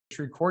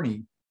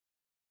Recording.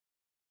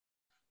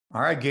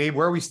 All right, Gabe,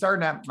 where are we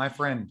starting at, my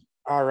friend?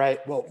 All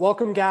right. Well,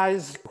 welcome,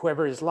 guys.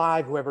 Whoever is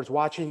live, whoever's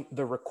watching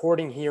the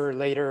recording here or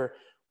later.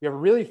 We have a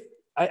really,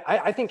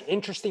 I think,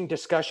 interesting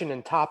discussion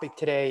and topic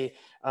today.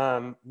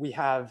 We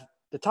have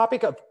the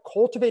topic of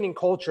cultivating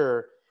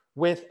culture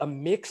with a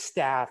mixed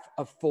staff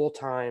of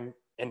full-time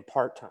and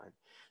part-time.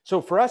 So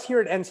for us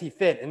here at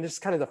NCFIT, and this is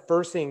kind of the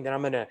first thing that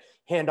I'm going to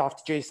hand off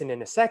to Jason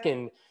in a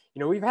second,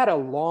 we've had a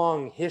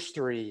long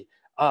history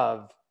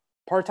of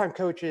part-time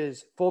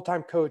coaches,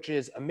 full-time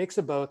coaches, a mix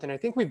of both. And I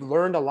think we've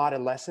learned a lot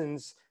of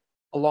lessons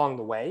along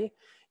the way,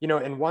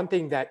 and one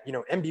thing that,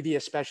 MDV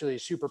especially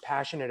is super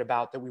passionate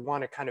about that we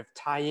want to kind of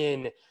tie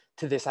in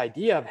to this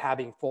idea of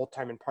having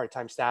full-time and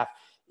part-time staff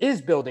is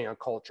building a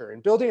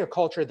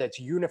culture that's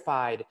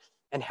unified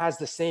and has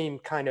the same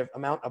kind of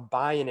amount of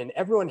buy-in and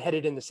everyone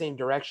headed in the same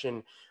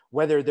direction,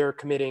 whether they're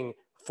committing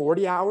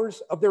 40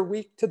 hours of their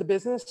week to the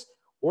business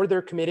or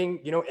they're committing,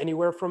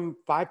 anywhere from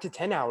 5 to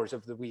 10 hours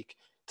of the week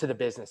to the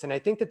business. And I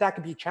think that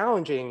could be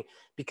challenging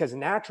because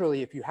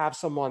naturally, if you have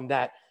someone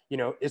that,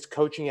 is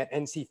coaching at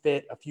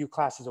NCFIT a few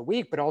classes a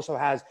week, but also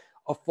has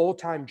a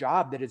full-time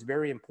job that is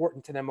very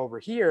important to them over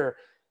here,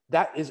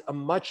 that is a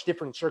much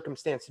different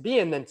circumstance to be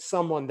in than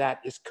someone that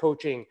is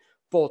coaching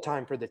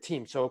full-time for the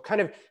team. So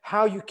kind of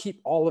how you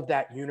keep all of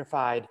that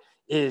unified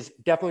is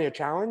definitely a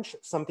challenge,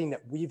 something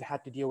that we've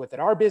had to deal with at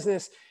our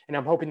business. And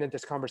I'm hoping that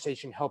this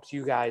conversation helps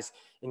you guys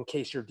in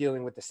case you're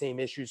dealing with the same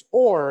issues,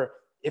 or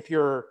if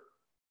you're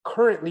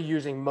currently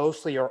using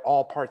mostly or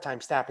all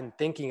part-time staff and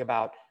thinking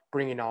about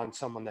bringing on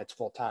someone that's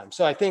full-time.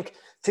 So I think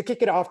to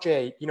kick it off,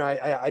 Jay,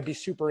 I'd be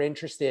super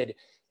interested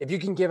if you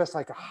can give us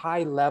like a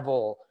high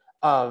level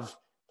of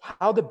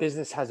how the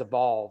business has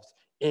evolved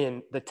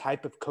in the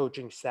type of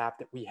coaching staff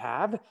that we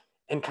have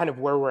and kind of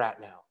where we're at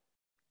now.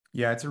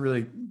 Yeah, it's a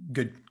really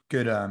good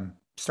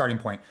starting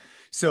point.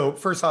 So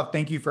first off,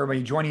 thank you for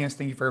everybody joining us.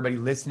 Thank you for everybody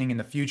listening in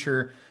the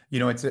future.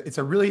 It's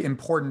a really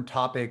important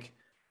topic,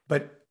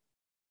 but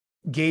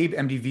Gabe,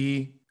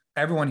 MDV,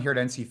 everyone here at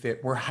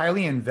NCFIT, we're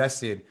highly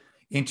invested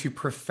into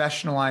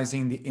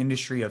professionalizing the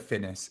industry of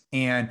fitness.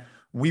 And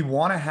we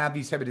want to have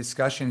these type of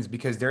discussions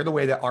because they're the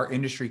way that our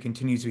industry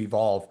continues to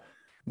evolve.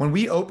 When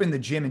we opened the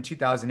gym in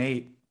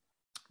 2008,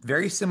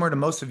 very similar to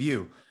most of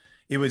you,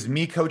 it was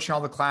me coaching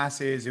all the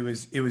classes. It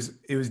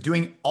was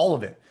doing all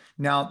of it.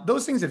 Now,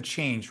 those things have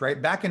changed,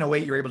 right? Back in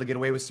 2008, you're able to get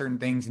away with certain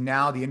things.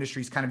 Now the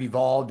industry's kind of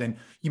evolved and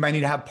you might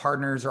need to have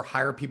partners or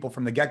hire people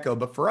from the get-go.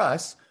 But for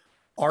us,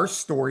 our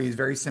story is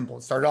very simple.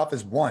 It started off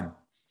as one.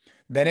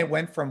 Then it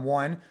went from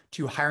one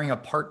to hiring a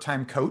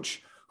part-time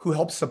coach who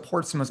helped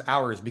support some of those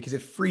hours because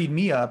it freed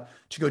me up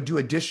to go do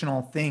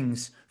additional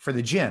things for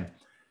the gym.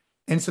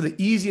 And so the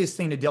easiest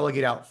thing to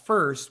delegate out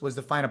first was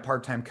to find a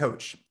part-time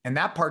coach. And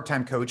that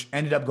part-time coach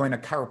ended up going to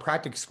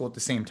chiropractic school at the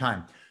same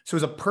time. So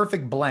it was a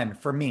perfect blend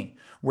for me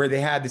where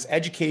they had this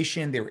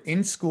education, they were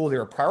in school, they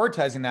were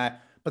prioritizing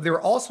that, but they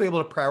were also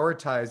able to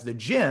prioritize the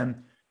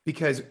gym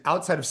because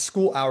outside of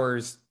school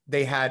hours,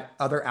 they had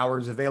other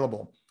hours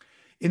available.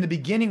 In the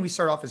beginning, we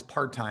started off as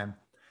part-time.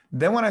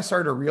 Then what I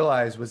started to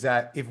realize was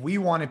that if we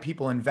wanted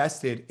people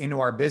invested into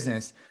our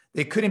business,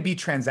 it couldn't be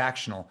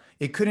transactional.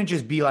 It couldn't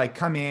just be like,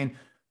 come in,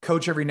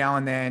 coach every now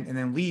and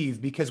then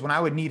leave. Because when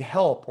I would need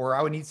help or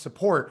I would need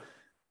support,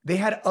 they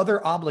had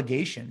other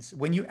obligations.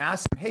 When you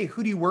ask them, hey,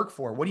 who do you work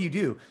for? What do you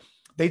do?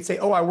 They'd say,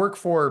 oh, I work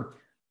for,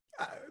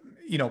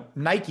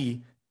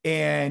 Nike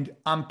and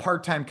I'm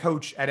part-time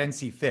coach at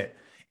NCFIT.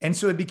 And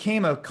so it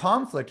became a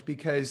conflict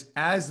because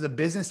as the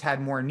business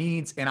had more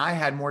needs and I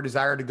had more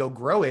desire to go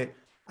grow it,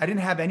 I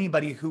didn't have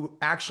anybody who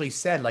actually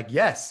said like,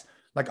 yes,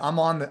 like I'm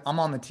on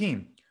the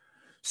team.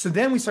 So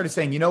then we started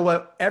saying, you know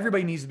what,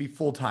 everybody needs to be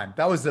full-time.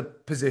 That was the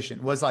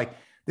position, was like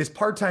this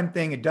part-time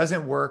thing. It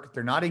doesn't work.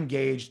 They're not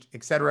engaged,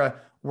 et cetera.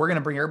 We're going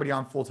to bring everybody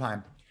on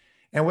full-time.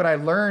 And what I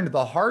learned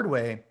the hard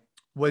way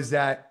was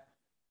that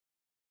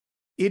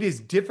it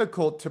is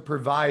difficult to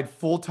provide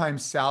full-time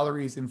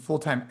salaries and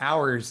full-time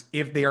hours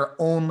if they are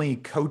only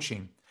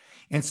coaching.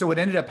 And so what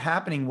ended up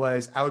happening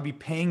was I would be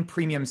paying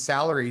premium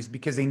salaries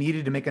because they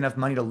needed to make enough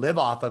money to live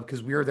off of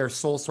because we were their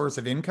sole source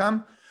of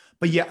income.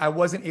 But yet I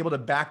wasn't able to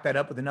back that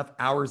up with enough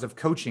hours of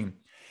coaching.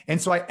 And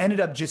so I ended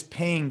up just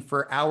paying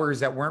for hours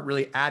that weren't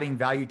really adding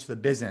value to the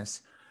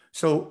business.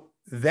 So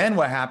then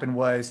what happened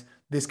was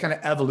this kind of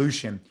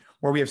evolution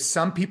where we have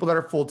some people that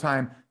are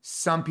full-time,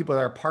 some people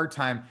that are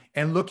part-time,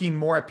 and looking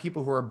more at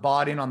people who are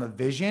bought in on the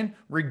vision,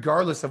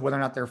 regardless of whether or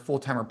not they're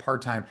full-time or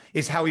part-time,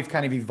 is how we've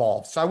kind of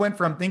evolved. So I went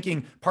from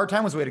thinking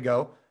part-time was the way to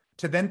go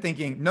to then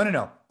thinking,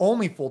 no,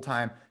 only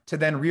full-time, to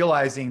then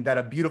realizing that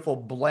a beautiful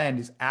blend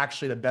is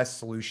actually the best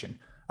solution.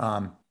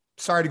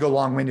 Sorry to go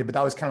long-winded, but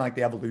that was kind of like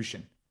the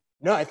evolution.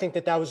 No, I think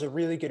that was a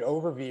really good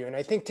overview. And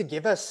I think to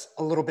give us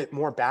a little bit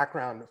more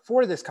background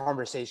for this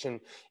conversation,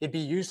 it'd be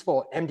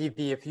useful,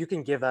 MDV, if you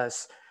can give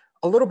us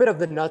a little bit of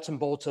the nuts and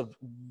bolts of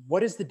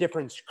what is the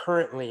difference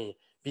currently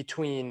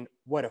between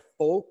what a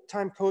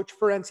full-time coach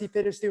for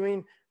NCFIT is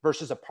doing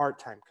versus a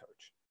part-time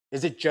coach.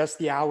 Is it just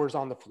the hours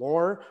on the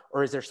floor,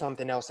 or is there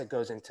something else that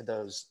goes into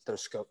those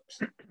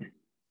scopes?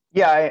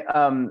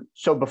 Yeah.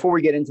 So before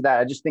we get into that,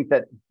 I just think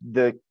that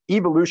the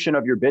evolution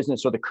of your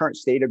business or the current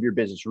state of your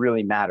business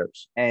really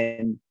matters.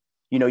 And,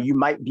 you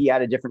might be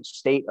at a different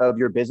state of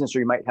your business, or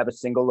you might have a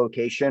single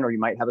location, or you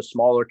might have a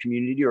smaller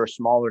community or a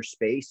smaller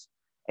space,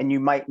 and you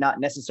might not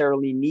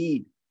necessarily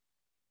need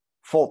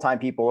full-time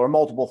people or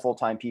multiple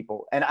full-time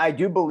people. And I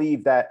do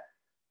believe that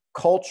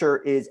culture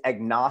is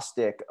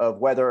agnostic of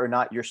whether or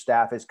not your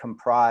staff is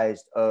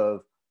comprised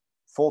of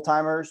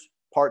full-timers,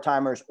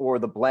 part-timers, or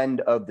the blend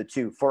of the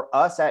two. For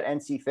us at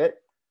NCFIT,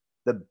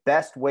 the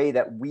best way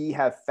that we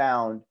have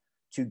found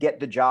to get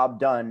the job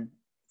done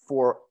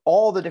for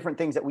all the different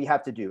things that we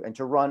have to do and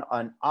to run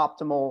an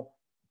optimal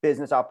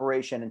business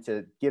operation and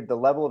to give the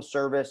level of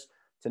service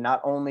to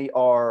not only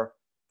our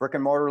brick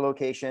and mortar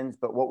locations,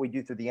 but what we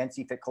do through the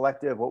NCFIT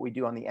Collective, what we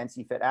do on the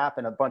NCFIT app,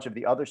 and a bunch of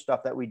the other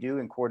stuff that we do,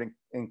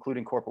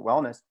 including corporate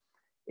wellness,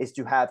 is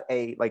to have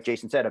like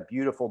Jason said, a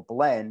beautiful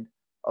blend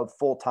of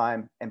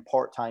full-time and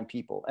part-time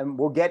people. And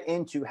we'll get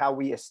into how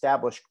we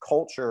establish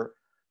culture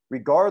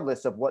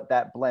regardless of what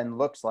that blend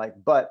looks like.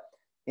 But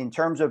in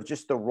terms of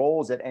just the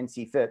roles at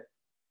NCFIT,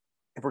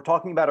 if we're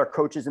talking about our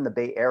coaches in the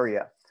Bay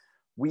Area,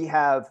 we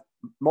have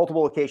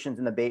multiple locations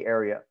in the Bay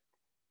Area.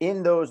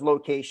 In those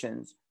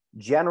locations,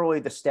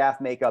 generally the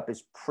staff makeup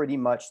is pretty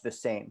much the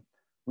same.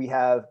 We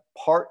have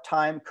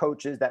part-time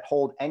coaches that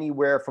hold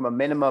anywhere from a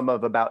minimum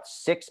of about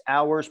 6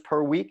 hours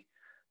per week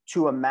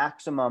to a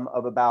maximum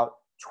of about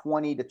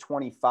 20 to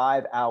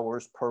 25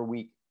 hours per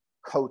week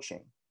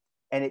coaching.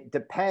 And it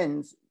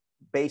depends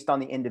based on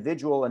the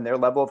individual and their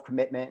level of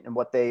commitment and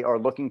what they are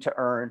looking to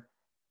earn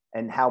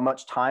and how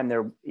much time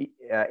they're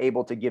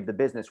able to give the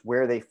business,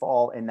 where they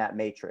fall in that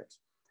matrix.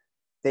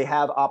 They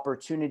have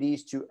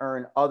opportunities to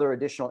earn other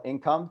additional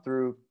income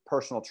through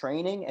personal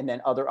training, and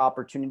then other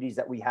opportunities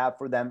that we have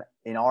for them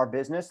in our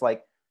business,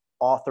 like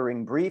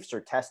authoring briefs or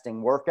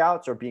testing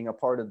workouts or being a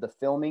part of the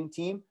filming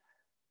team.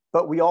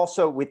 But we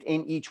also,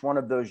 within each one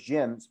of those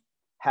gyms,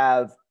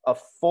 have a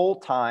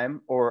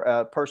full-time or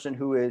a person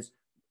who is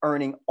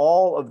earning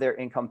all of their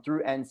income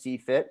through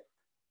NCFIT.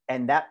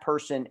 And that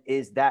person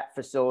is that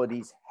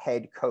facility's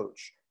head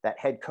coach. That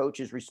head coach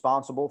is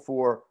responsible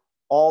for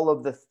all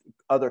of the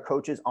other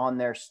coaches on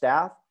their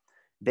staff.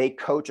 They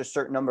coach a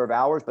certain number of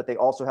hours, but they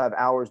also have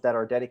hours that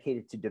are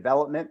dedicated to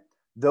development.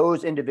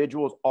 Those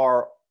individuals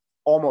are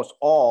almost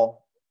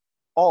all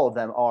of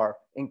them are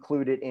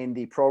included in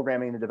the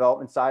programming and the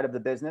development side of the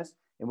business,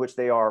 in which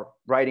they are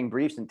writing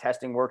briefs and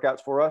testing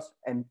workouts for us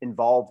and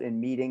involved in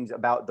meetings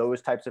about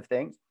those types of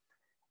things.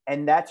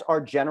 And that's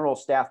our general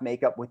staff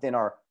makeup within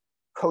our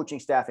coaching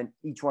staff in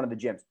each one of the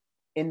gyms.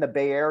 In the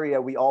Bay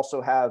Area, we also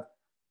have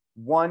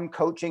one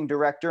coaching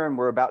director, and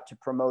we're about to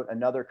promote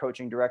another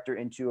coaching director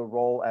into a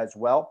role as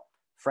well.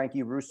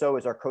 Frankie Russo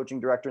is our coaching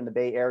director in the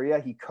Bay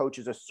Area. He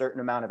coaches a certain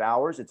amount of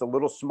hours. It's a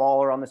little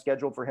smaller on the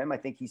schedule for him. I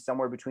think he's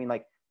somewhere between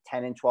like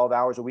 10 and 12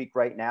 hours a week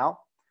right now,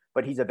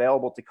 but he's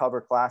available to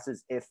cover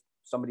classes if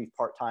somebody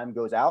part-time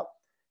goes out.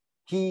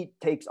 He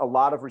takes a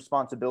lot of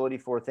responsibility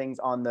for things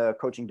on the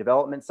coaching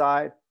development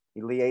side.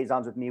 He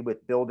liaisons with me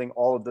with building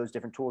all of those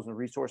different tools and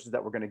resources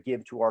that we're going to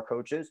give to our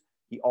coaches.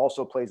 He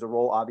also plays a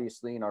role,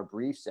 obviously, in our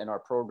briefs and our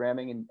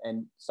programming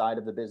and side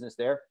of the business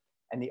there.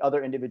 And the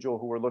other individual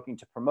who we're looking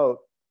to promote,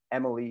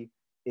 Emily,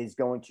 is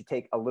going to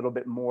take a little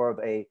bit more of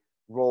a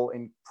role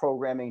in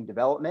programming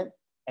development.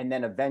 And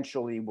then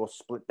eventually we'll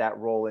split that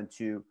role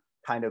into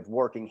kind of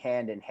working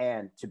hand in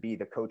hand to be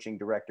the coaching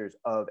directors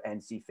of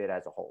NCFIT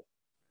as a whole.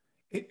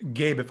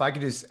 Gabe, if I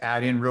could just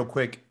add in real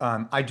quick,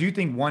 I do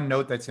think one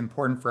note that's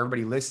important for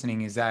everybody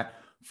listening is that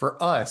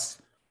for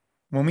us,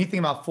 when we think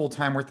about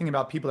full-time, we're thinking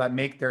about people that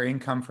make their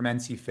income from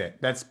NCFIT.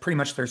 That's pretty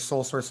much their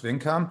sole source of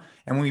income.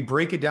 And when we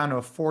break it down to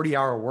a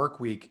 40-hour work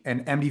week,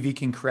 and MDV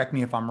can correct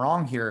me if I'm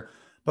wrong here,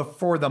 but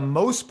for the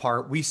most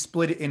part, we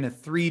split it into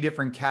 3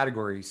 different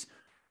categories: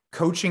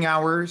 coaching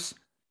hours,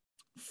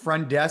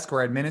 front desk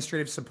or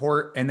administrative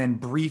support, and then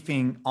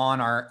briefing on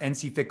our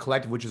NCFIT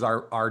Collective, which is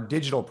our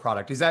digital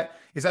product. Is that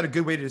a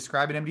good way to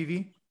describe it,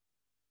 MDV?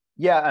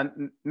 Yeah,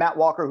 Matt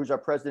Walker, who's our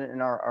president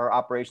and our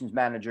operations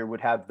manager,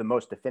 would have the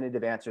most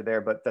definitive answer there.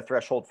 But the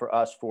threshold for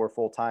us for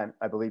full-time,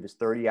 I believe, is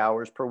 30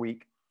 hours per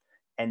week.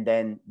 And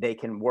then they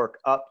can work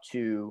up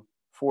to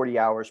 40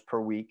 hours per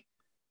week.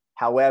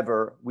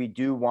 However, we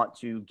do want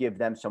to give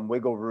them some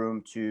wiggle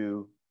room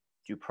to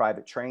do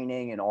private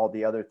training and all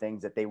the other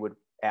things that they would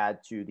add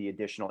to the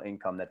additional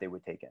income that they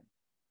would take in.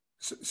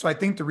 So I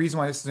think the reason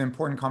why this is an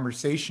important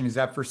conversation is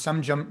that for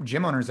some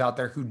gym owners out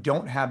there who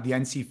don't have the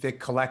NCFIT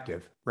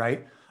Collective,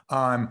 right?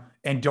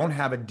 And don't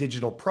have a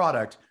digital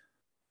product,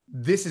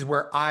 this is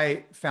where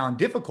I found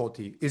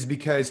difficulty, is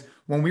because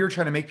when we were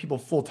trying to make people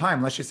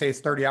full-time, let's just say it's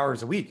 30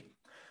 hours a week,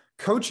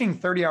 coaching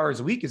 30 hours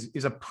a week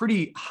is a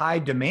pretty high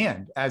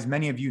demand, as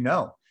many of you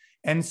know.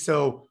 And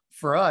so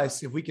for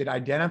us, if we could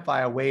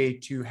identify a way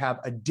to have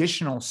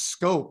additional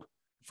scope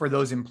for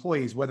those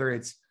employees, whether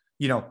it's,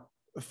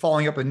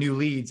 following up with new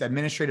leads,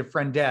 administrative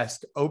front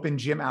desk, open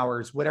gym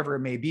hours, whatever it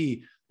may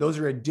be, those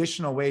are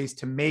additional ways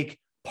to make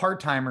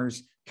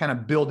part-timers kind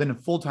of build into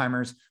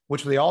full-timers,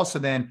 which they also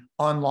then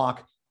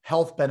unlock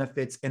health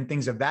benefits and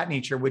things of that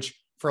nature, which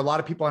for a lot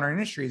of people in our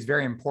industry is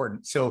very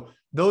important. So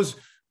those,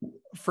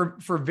 for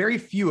very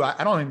few,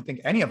 I don't even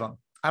think any of them,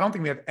 I don't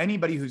think we have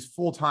anybody who's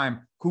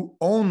full-time who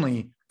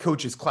only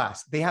coaches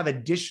class. They have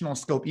additional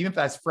scope, even if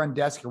that's front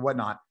desk or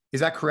whatnot. Is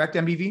that correct,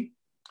 MDV?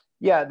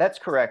 Yeah, that's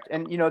correct.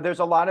 And, there's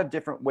a lot of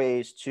different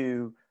ways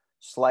to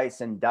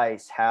slice and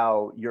dice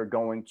how you're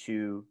going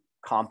to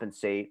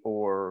compensate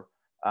or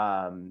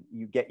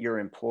you get your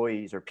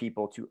employees or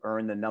people to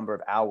earn the number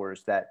of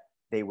hours that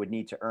they would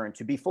need to earn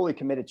to be fully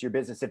committed to your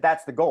business, if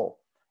that's the goal.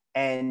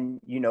 And,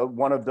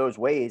 one of those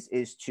ways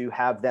is to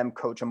have them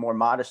coach a more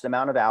modest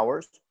amount of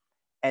hours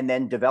and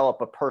then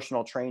develop a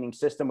personal training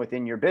system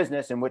within your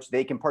business in which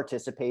they can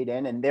participate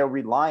in, and they're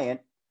reliant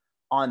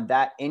on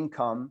that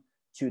income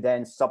to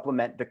then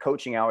supplement the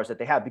coaching hours that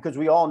they have. Because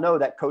we all know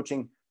that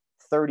coaching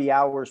 30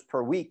 hours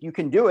per week, you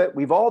can do it.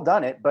 We've all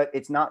done it, but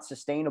it's not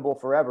sustainable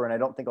forever. And I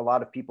don't think a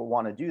lot of people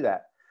want to do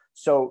that.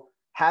 So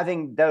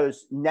having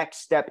those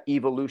next step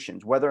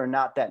evolutions, whether or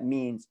not that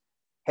means,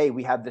 hey,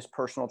 we have this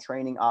personal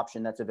training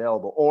option that's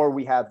available, or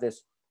we have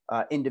this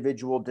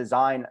individual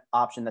design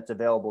option that's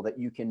available that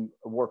you can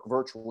work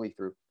virtually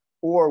through,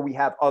 or we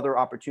have other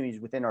opportunities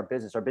within our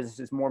business. Our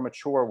business is more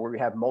mature where we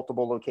have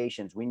multiple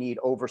locations. We need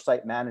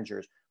oversight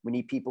managers. We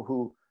need people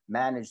who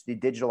manage the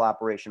digital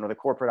operation or the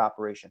corporate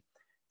operation.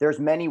 There's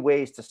many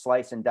ways to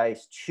slice and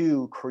dice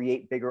to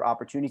create bigger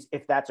opportunities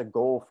if that's a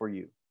goal for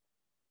you,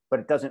 but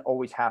it doesn't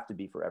always have to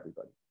be for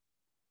everybody.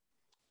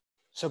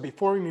 So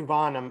before we move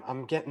on,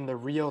 I'm getting the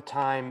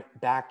real-time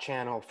back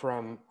channel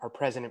from our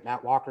president,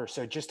 Matt Walker.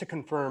 So just to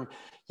confirm,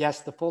 yes,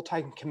 the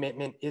full-time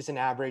commitment is an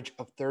average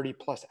of 30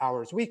 plus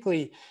hours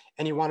weekly.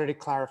 And he wanted to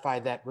clarify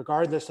that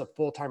regardless of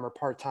full-time or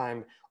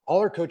part-time, all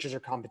our coaches are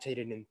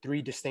compensated in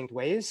 3 distinct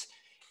ways: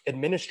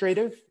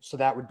 administrative, so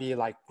that would be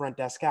like front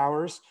desk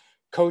hours;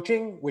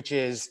 coaching, which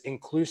is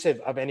inclusive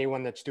of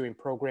anyone that's doing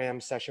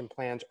programs, session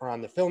plans, or on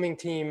the filming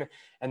team;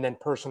 and then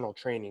personal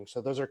training. So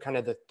those are kind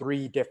of the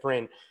 3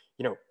 different,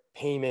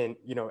 payment,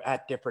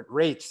 at different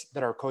rates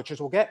that our coaches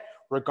will get,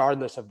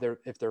 regardless of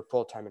if they're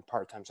full-time and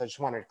part-time. So I just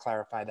wanted to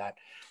clarify that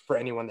for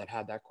anyone that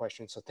had that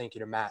question. So thank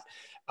you to Matt.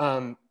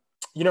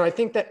 I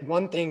think that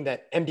one thing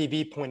that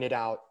MDV pointed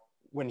out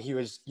when he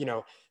was,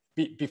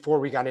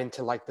 before we got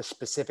into like the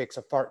specifics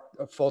of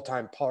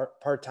full-time,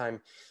 part-time,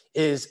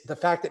 is the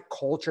fact that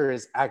culture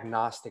is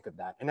agnostic of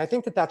that. And I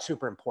think that that's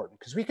super important,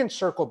 because we can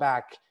circle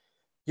back,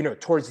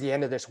 towards the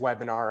end of this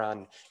webinar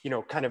on,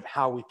 kind of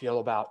how we feel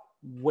about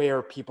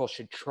where people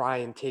should try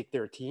and take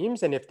their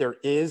teams, and if there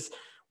is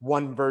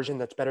one version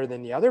that's better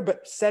than the other.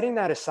 But setting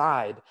that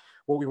aside,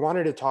 what we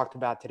wanted to talk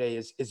about today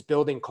is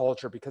building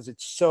culture, because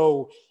it's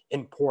so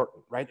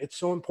important, right? It's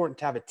so important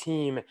to have a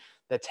team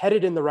that's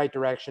headed in the right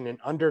direction and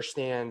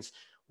understands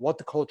what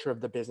the culture of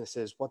the business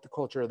is, what the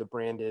culture of the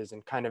brand is,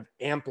 and kind of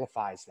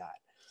amplifies that.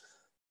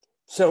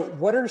 So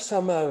what are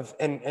some of,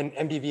 and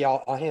MDV,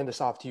 I'll hand this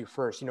off to you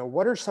first,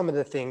 what are some of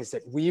the things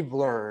that we've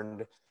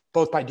learned,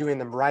 both by doing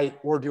them right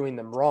or doing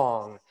them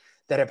wrong,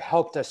 that have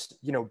helped us,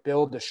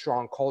 build a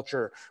strong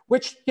culture,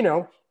 which,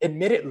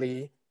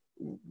 admittedly,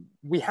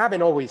 we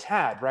haven't always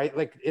had, right?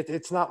 Like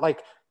it's not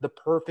like the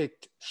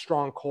perfect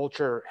strong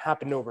culture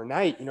happened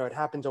overnight, it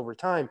happens over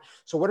time.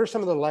 So what are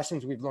some of the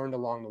lessons we've learned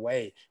along the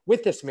way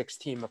with this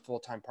mixed team of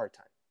full-time,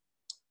 part-time?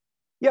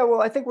 Yeah,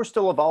 well, I think we're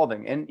still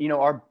evolving, and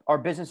our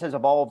business has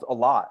evolved a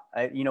lot.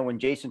 When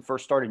Jason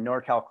first started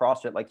NorCal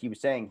CrossFit, like he was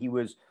saying, he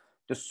was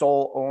the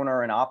sole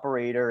owner and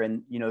operator,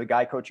 and the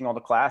guy coaching all the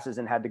classes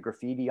and had the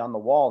graffiti on the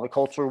wall. The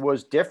culture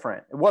was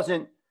different. It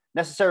wasn't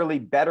necessarily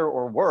better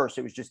or worse.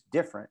 It was just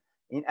different.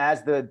 And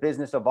as the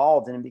business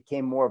evolved and it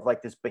became more of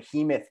like this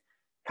behemoth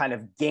kind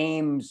of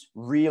games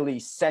really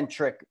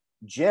centric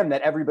gym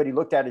that everybody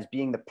looked at as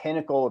being the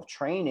pinnacle of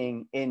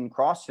training in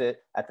CrossFit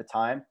at the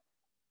time,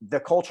 the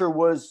culture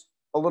was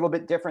a little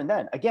bit different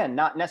then. Again,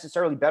 not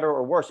necessarily better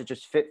or worse. It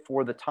just fit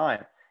for the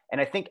time. And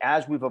I think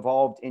as we've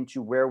evolved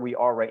into where we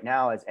are right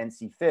now as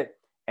NCFIT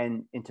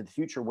and into the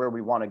future where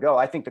we want to go,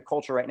 I think the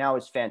culture right now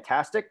is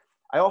fantastic.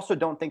 I also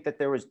don't think that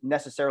there was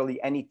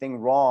necessarily anything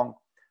wrong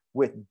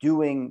with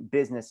doing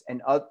business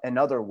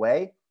another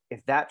way,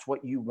 if that's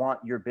what you want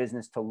your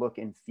business to look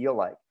and feel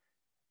like.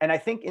 And I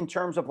think in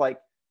terms of like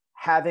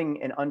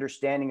having an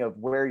understanding of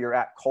where you're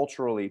at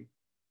culturally,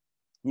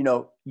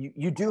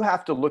 you do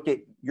have to look at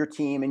your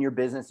team and your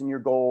business and your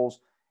goals,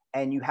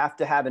 and you have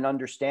to have an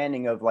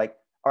understanding of like,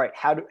 all right,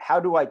 how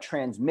do I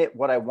transmit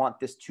what I want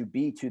this to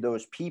be to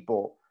those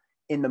people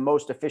in the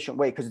most efficient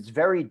way? Because it's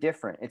very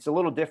different. It's a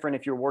little different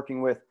if you're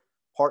working with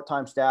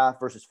part-time staff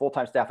versus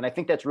full-time staff. And I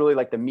think that's really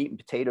like the meat and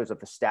potatoes of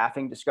the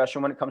staffing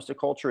discussion when it comes to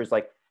culture, is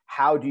like,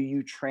 how do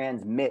you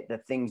transmit the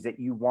things that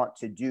you want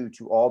to do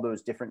to all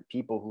those different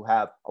people who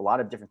have a lot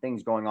of different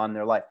things going on in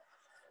their life?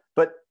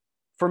 But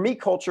for me,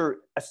 culture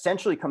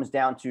essentially comes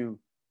down to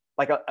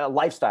like a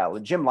lifestyle, a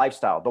gym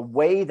lifestyle, the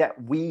way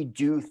that we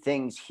do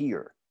things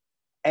here.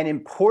 And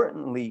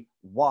importantly,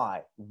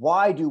 why?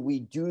 Why do we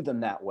do them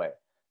that way?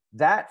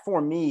 That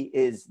for me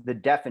is the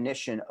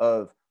definition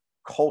of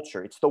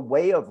culture. It's the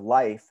way of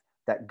life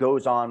that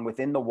goes on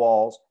within the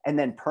walls and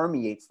then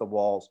permeates the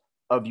walls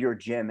of your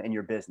gym and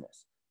your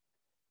business.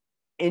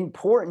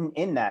 Important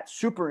in that,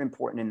 super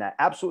important in that,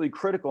 absolutely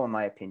critical in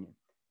my opinion,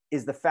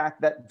 is the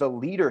fact that the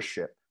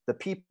leadership, the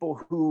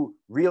people who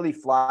really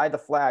fly the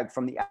flag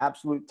from the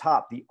absolute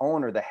top, the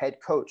owner, the head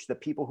coach, the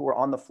people who are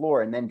on the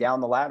floor and then down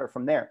the ladder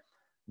from there,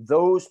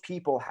 those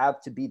people have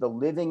to be the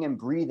living and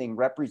breathing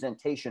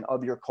representation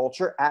of your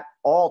culture at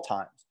all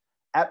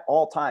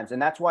times.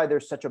 And that's why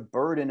there's such a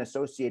burden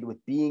associated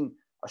with being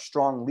a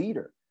strong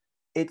leader.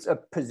 It's a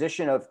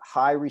position of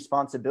high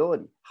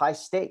responsibility, high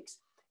stakes.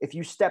 If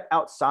you step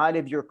outside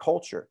of your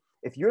culture,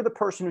 if you're the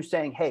person who's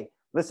saying, hey,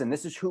 listen,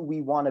 this is who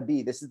we want to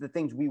be, this is the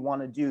things we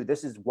want to do,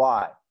 this is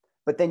why,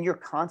 but then you're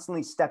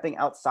constantly stepping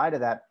outside of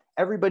that,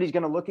 everybody's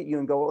going to look at you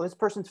and go, well, this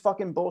person's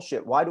fucking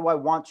bullshit. Why do I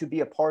want to be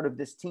a part of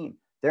this team?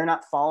 They're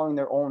not following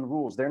their own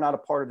rules. They're not a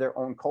part of their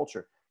own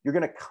culture. You're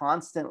going to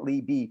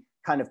constantly be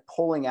kind of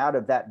pulling out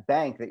of that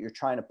bank that you're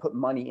trying to put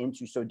money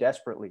into so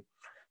desperately.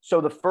 So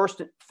the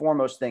first and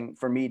foremost thing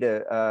for me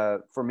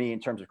in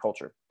terms of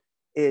culture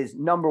is,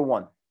 number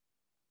one,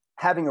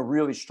 having a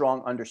really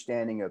strong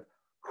understanding of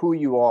who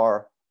you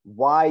are,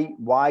 why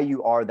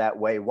you are that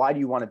way, why do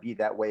you want to be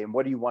that way, and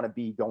what do you want to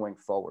be going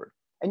forward.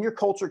 And your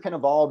culture can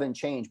evolve and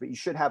change, but you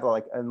should have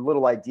a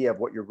little idea of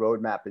what your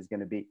roadmap is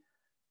going to be.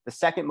 The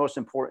second most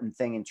important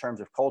thing in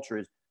terms of culture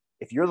is,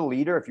 if you're the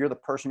leader, if you're the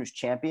person who's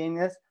championing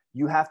this,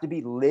 you have to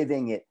be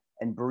living it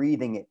and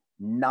breathing it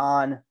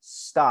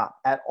non-stop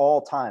at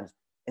all times.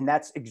 And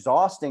that's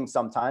exhausting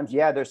sometimes.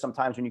 Yeah, there's some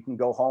times when you can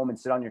go home and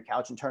sit on your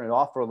couch and turn it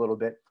off for a little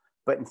bit,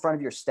 but in front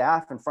of your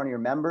staff, in front of your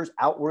members,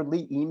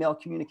 outwardly, email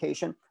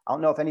communication. I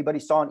don't know if anybody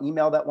saw an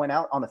email that went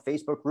out on the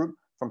Facebook group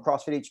from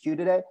CrossFit HQ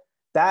today.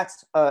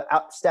 That's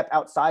a step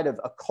outside of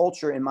a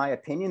culture, in my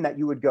opinion, that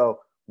you would go,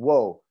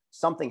 whoa,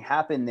 something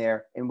happened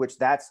there, in which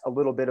that's a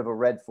little bit of a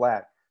red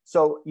flag.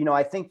 So,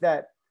 I think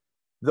that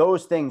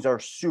those things are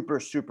super,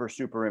 super,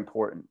 super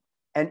important.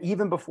 And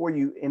even before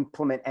you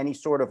implement any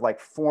sort of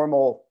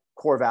formal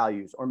core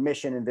values or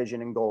mission and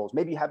vision and goals,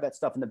 maybe you have that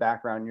stuff in the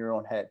background in your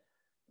own head.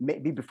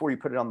 Maybe before you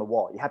put it on the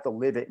wall, you have to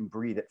live it and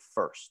breathe it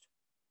first.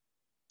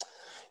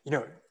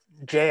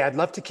 Jay, I'd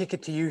love to kick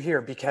it to you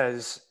here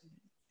because,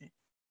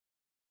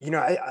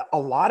 a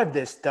lot of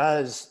this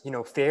does,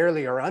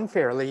 fairly or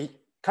unfairly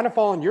kind of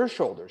fall on your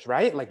shoulders,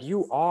 right? Like,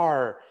 you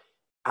are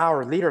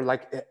our leader.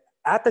 Like,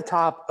 at the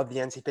top of the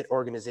NCFIT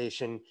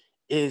organization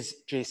is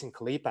Jason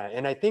Khalipa.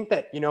 And I think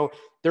that,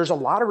 there's a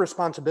lot of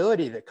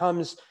responsibility that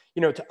comes,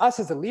 to us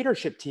as a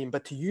leadership team,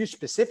 but to you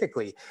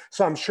specifically.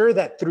 So I'm sure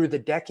that through the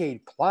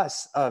decade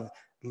plus of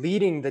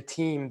leading the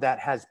team that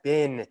has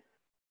been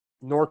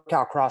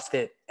NorCal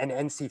CrossFit and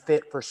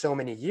NCFIT for so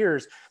many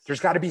years, there's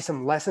got to be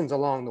some lessons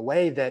along the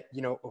way that,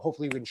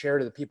 hopefully we can share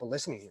to the people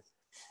listening here.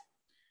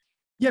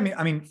 Yeah,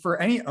 I mean,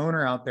 for any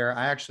owner out there,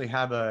 I actually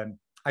have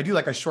I do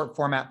a short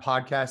format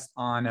podcast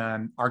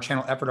on our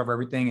channel, Effort Over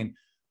Everything. And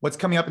what's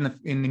coming up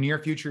in the near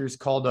future is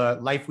called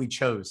Life We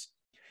Chose.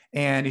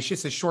 And it's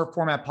just a short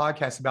format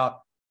podcast about,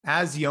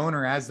 as the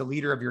owner, as the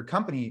leader of your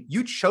company,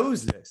 you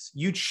chose this.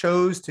 You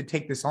chose to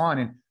take this on.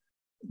 And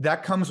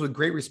that comes with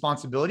great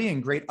responsibility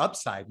and great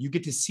upside. You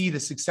get to see the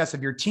success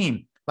of your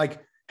team,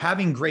 like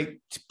having great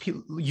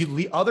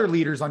other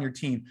leaders on your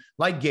team,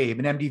 like Gabe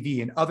and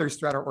MDV and others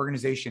throughout our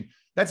organization.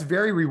 That's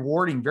very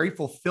rewarding, very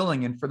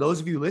fulfilling. And for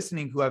those of you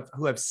listening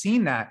who have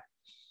seen that,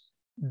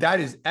 that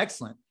is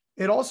excellent.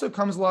 It also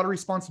comes a lot of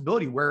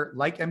responsibility where,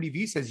 like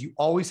MDV says, you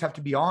always have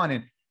to be on.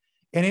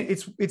 And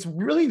it's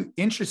really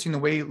interesting the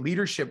way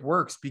leadership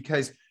works,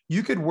 because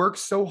you could work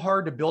so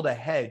hard to build a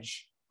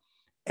hedge,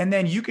 and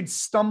then you could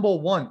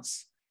stumble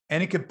once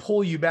and it could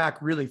pull you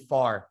back really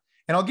far.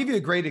 And I'll give you a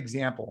great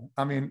example.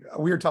 I mean,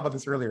 we were talking about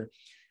this earlier.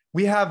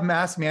 We have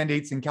mask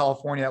mandates in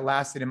California that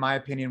lasted, in my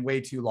opinion,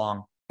 way too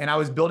long. And I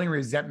was building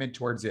resentment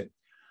towards it.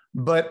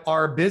 But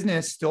our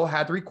business still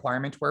had the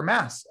requirement to wear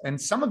masks. And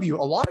a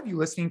lot of you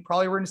listening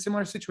probably were in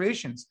similar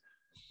situations.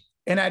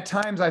 And at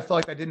times I felt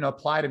like that didn't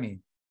apply to me.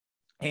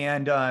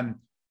 And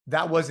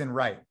that wasn't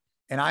right.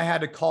 And I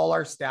had to call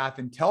our staff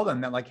and tell them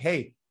that,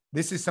 hey,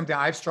 this is something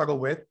I've struggled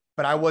with,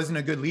 but I wasn't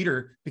a good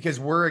leader, because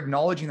we're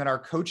acknowledging that our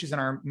coaches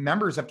and our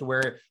members have to wear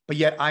it, but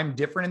yet I'm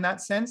different in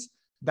that sense.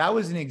 That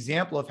was an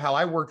example of how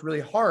I worked really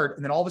hard.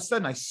 And then all of a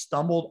sudden I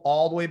stumbled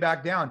all the way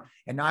back down,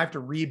 and now I have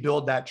to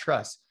rebuild that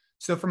trust.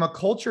 So from a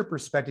culture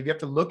perspective, you have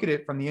to look at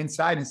it from the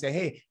inside and say,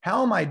 hey,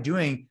 how am I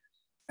doing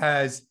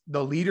as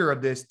the leader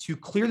of this to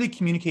clearly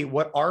communicate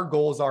what our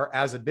goals are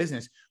as a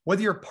business,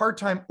 whether you're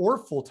part-time or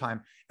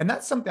full-time? And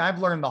that's something I've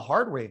learned the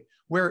hard way,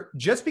 where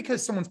just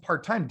because someone's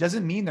part-time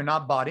doesn't mean they're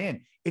not bought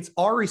in. It's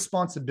our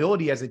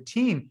responsibility as a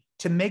team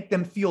to make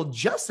them feel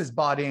just as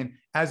bought in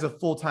as a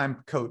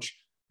full-time coach.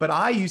 But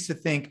I used to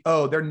think,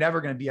 oh, they're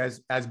never going to be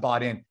as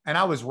bought in. And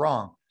I was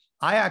wrong.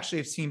 I actually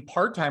have seen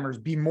part-timers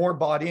be more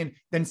bought in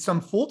than some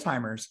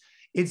full-timers.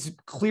 It's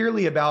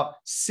clearly about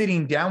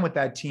sitting down with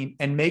that team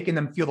and making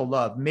them feel the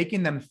love,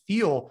 making them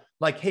feel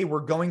like, hey,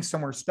 we're going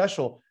somewhere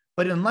special.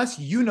 But unless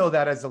you know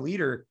that as a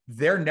leader,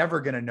 they're never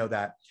going to know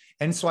that.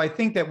 And so I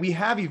think that we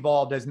have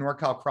evolved as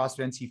NorCal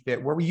CrossFit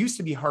NCFIT, where we used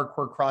to be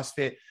hardcore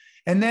CrossFit,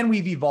 and then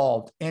we've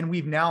evolved and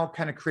we've now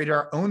kind of created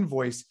our own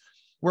voice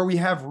where we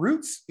have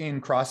roots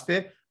in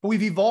CrossFit, but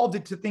we've evolved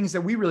it to things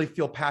that we really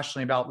feel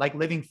passionately about, like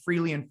living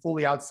freely and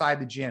fully outside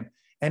the gym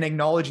and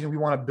acknowledging that we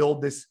want to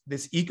build this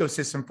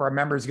ecosystem for our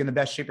members to get in the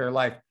best shape of their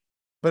life.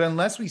 But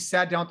unless we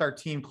sat down with our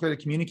team, clearly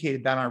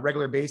communicated that on a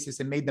regular basis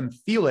and made them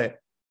feel it,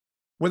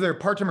 whether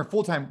part-time or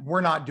full-time,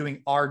 we're not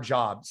doing our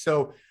job.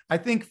 So I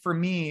think for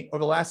me, over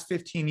the last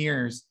 15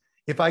 years,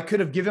 if I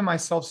could have given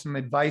myself some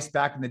advice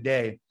back in the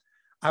day,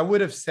 I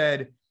would have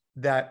said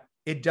that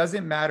it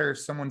doesn't matter if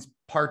someone's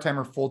part-time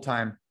or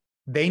full-time.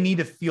 They need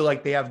to feel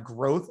like they have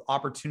growth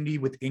opportunity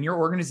within your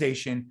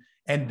organization,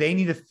 and they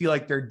need to feel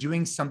like they're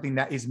doing something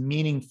that is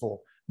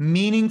meaningful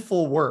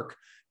work.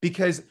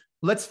 Because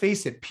let's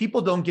face it,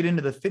 people don't get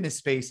into the fitness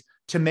space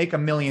to make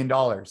 $1 million.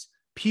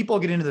 People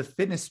get into the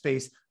fitness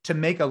space to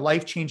make a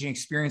life-changing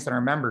experience on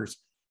our members.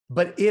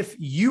 But if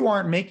you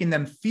aren't making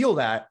them feel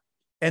that,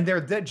 and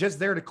they're just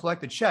there to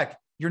collect a check,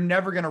 you're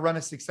never going to run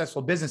a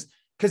successful business,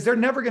 because they're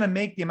never going to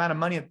make the amount of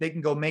money that they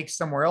can go make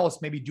somewhere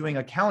else, maybe doing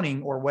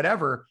accounting or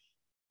whatever,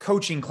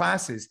 coaching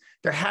classes.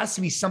 There has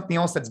to be something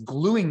else that's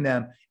gluing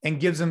them and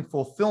gives them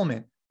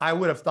fulfillment. I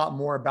would have thought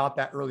more about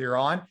that earlier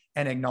on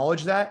and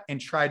acknowledge that and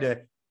try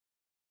to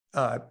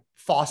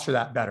foster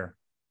that better.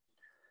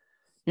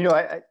 You know,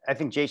 I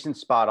think Jason's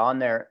spot on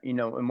there, you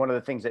know, and one of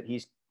the things that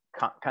he's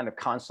kind of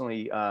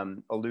constantly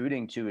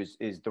alluding to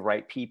is the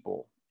right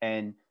people.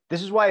 And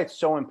this is why it's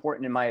so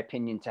important, in my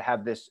opinion, to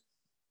have this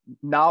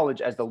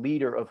knowledge as the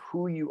leader of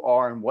who you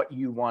are and what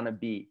you want to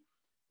be,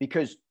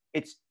 because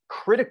it's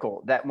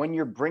critical that when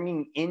you're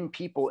bringing in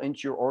people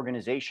into your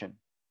organization,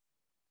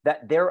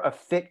 that they're a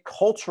fit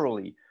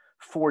culturally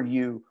for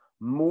you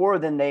more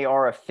than they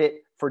are a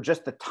fit for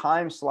just the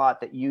time slot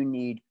that you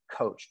need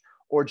coached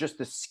or just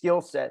the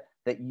skill set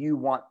that you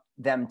want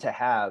them to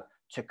have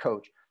to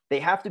coach. They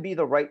have to be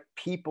the right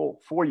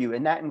people for you.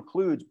 And that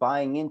includes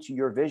buying into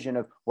your vision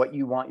of what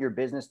you want your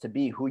business to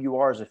be, who you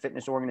are as a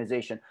fitness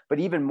organization, but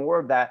even more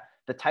of that,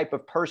 the type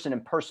of person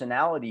and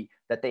personality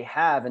that they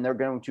have and they're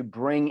going to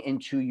bring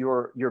into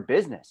your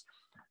business.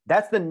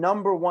 That's the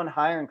number one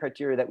hiring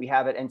criteria that we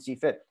have at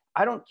NCFIT.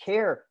 I don't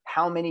care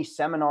how many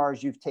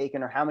seminars you've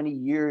taken or how many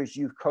years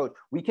you've coached.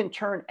 We can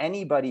turn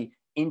anybody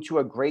into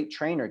a great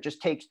trainer. It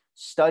just takes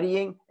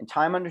studying and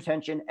time under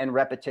tension and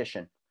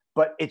repetition.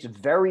 But it's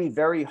very,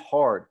 very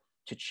hard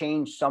to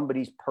change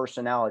somebody's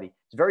personality.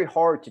 It's very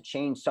hard to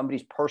change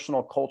somebody's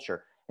personal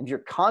culture. And if you're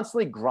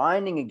constantly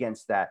grinding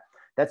against that,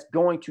 that's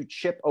going to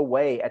chip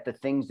away at the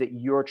things that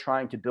you're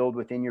trying to build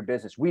within your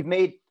business. We've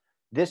made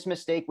this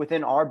mistake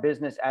within our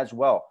business as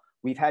well.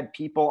 We've had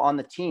people on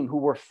the team who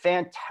were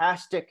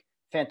fantastic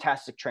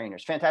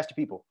trainers, fantastic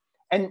people.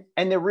 And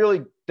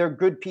they're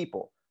good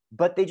people,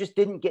 but they just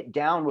didn't get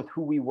down with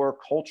who we were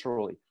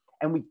culturally.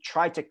 And we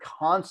tried to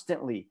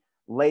constantly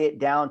lay it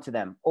down to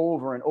them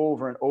over and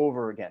over and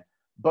over again.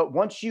 But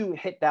once you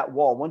hit that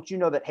wall, once you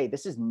know that, hey,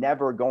 this is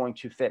never going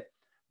to fit,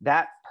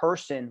 that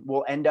person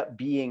will end up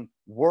being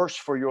worse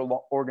for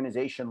your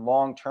organization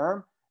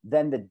long-term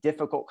than the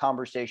difficult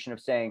conversation of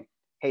saying,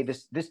 hey,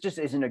 this just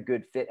isn't a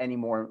good fit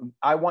anymore.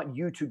 I want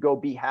you to go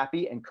be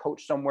happy and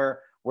coach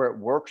somewhere where it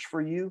works for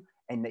you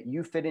and that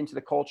you fit into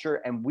the culture,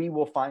 and we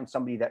will find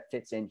somebody that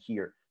fits in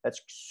here. That's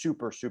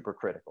super, super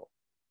critical.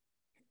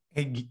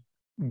 Hey,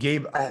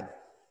 Gabe,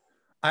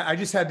 I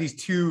just had these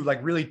two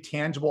like really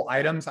tangible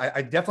items.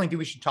 I definitely think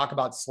we should talk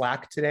about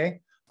Slack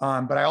today.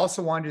 But I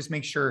also want to just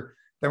make sure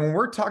that when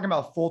we're talking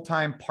about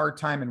full-time,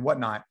 part-time, and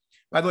whatnot,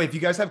 by the way, if you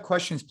guys have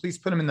questions, please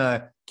put them in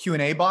the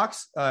Q&A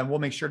box. We'll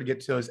make sure to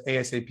get to those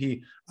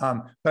ASAP.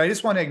 But I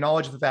just want to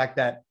acknowledge the fact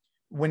that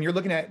when you're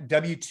looking at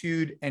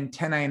W-2 and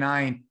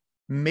 1099,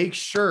 make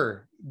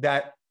sure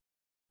that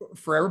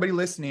for everybody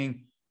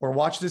listening or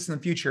watch this in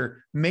the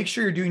future, make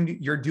sure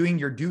you're doing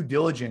your due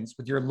diligence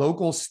with your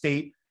local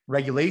state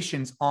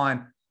regulations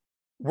on,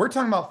 we're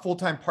talking about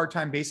full-time,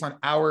 part-time based on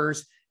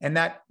hours. And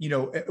that, you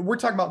know, we're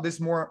talking about this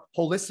more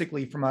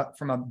holistically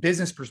from a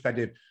business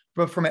perspective,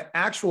 but from an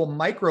actual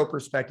micro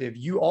perspective,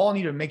 you all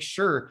need to make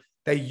sure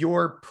that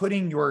you're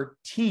putting your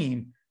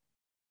team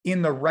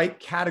in the right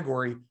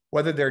category,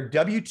 whether they're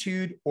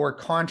W-2'd or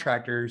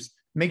contractors.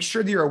 Make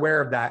sure that you're aware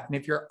of that. And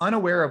if you're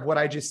unaware of what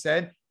I just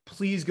said,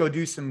 please go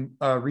do some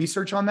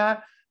research on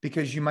that,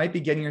 because you might be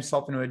getting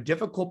yourself into a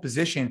difficult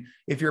position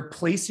if you're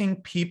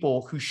placing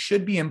people who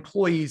should be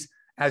employees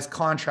as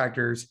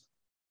contractors.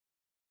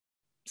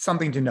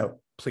 Something to note,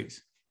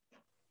 please.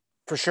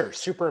 For sure.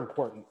 Super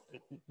important.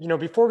 You know,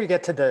 before we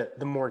get to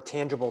the more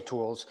tangible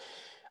tools,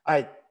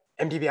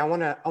 MDV, I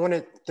want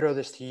to throw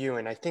this to you.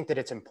 And I think that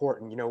it's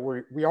important. You know,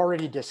 we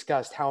already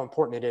discussed how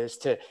important it is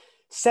to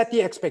set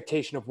the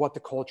expectation of what the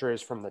culture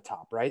is from the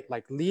top, right?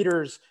 Like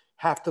leaders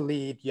have to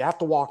lead, you have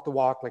to walk the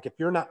walk. Like if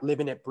you're not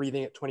living it,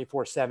 breathing it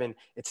 24/7,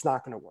 it's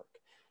not going to work.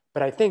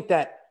 But I think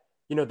that,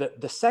 you know,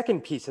 the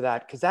second piece of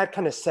that, because that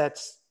kind of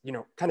sets, you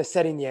know, kind of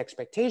setting the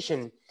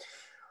expectation.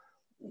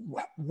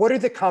 what are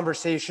the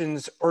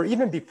conversations, or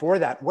even before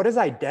that, what does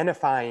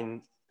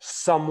identifying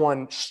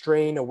someone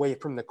straying away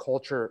from the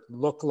culture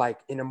look like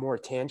in a more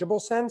tangible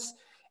sense?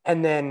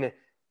 And then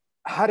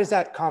how does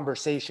that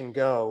conversation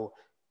go,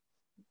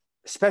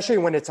 especially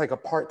when it's like a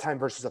part-time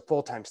versus a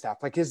full-time staff?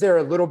 Like, is there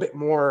a little bit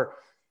more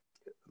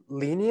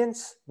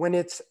lenience when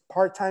it's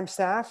part-time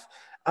staff?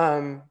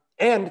 And,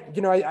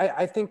 you know,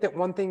 I think that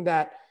one thing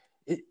that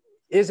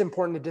is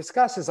important to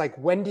discuss is like,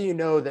 when do you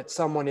know that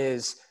someone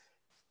is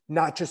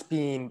not just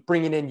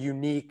bringing in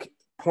unique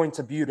points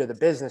of view to the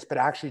business, but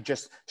actually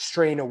just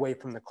straying away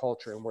from the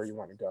culture and where you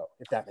want to go,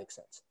 if that makes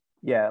sense?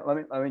 Yeah,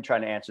 let me try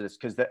to answer this,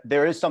 because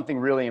there is something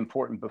really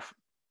important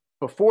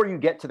before you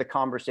get to the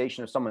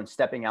conversation of someone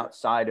stepping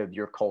outside of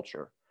your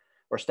culture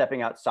or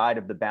stepping outside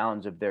of the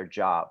bounds of their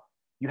job.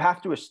 You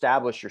have to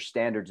establish your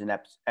standards and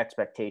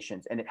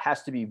expectations, and it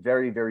has to be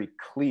very, very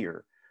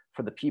clear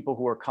for the people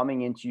who are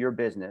coming into your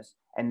business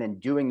and then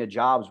doing the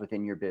jobs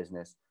within your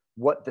business,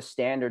 what the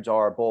standards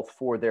are, both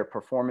for their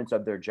performance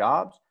of their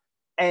jobs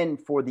and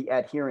for the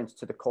adherence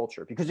to the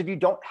culture. Because if you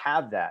don't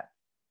have that,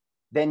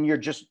 then you're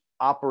just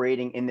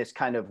operating in this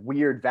kind of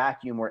weird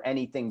vacuum where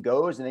anything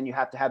goes. And then you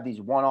have to have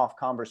these one-off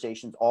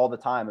conversations all the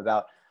time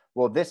about,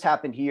 well, this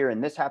happened here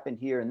and this happened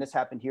here and this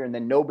happened here. And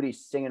then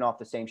nobody's singing off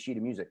the same sheet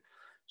of music.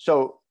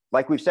 So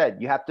like we've said,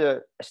 you have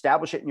to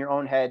establish it in your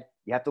own head.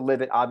 You have to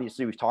live it.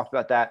 Obviously, we've talked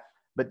about that.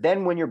 But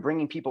then when you're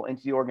bringing people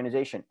into the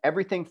organization,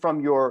 everything from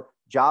your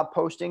job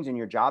postings and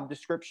your job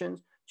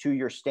descriptions to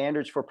your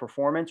standards for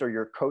performance or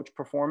your coach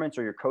performance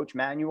or your coach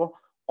manual,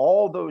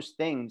 all those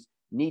things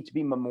need to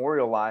be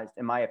memorialized,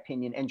 in my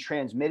opinion, and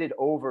transmitted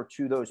over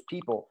to those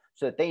people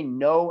so that they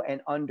know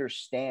and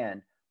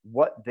understand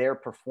what their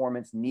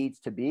performance needs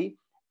to be,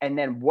 and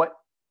then what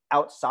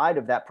outside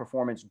of that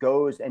performance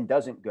goes and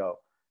doesn't go.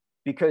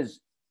 Because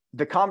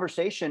the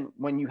conversation,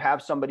 when you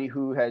have somebody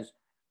who has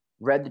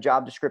read the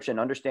job description,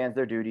 understands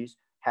their duties,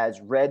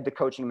 has read the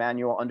coaching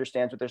manual,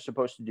 understands what they're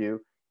supposed to do,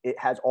 it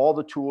has all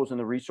the tools and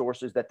the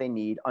resources that they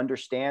need,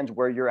 understands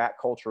where you're at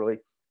culturally.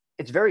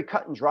 It's very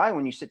cut and dry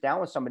when you sit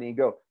down with somebody and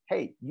go,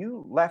 hey,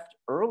 you left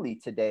early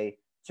today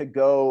to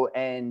go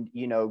and,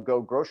 you know,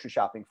 go grocery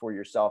shopping for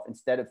yourself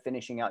instead of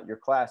finishing out your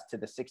class to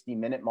the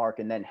 60-minute mark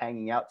and then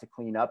hanging out to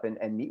clean up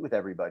and meet with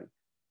everybody.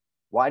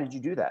 Why did you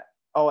do that?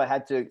 Oh, I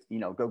had to, you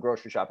know, go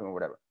grocery shopping or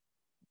whatever.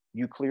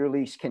 You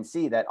clearly can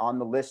see that on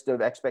the list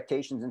of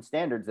expectations and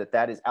standards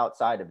that is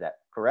outside of that.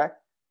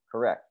 Correct?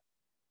 Correct.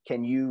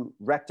 Can you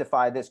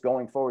rectify this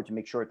going forward to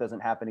make sure it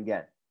doesn't happen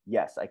again?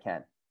 Yes, I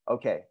can.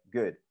 Okay,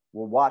 good.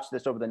 We'll watch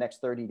this over the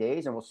next 30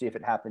 days and we'll see if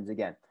it happens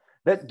again.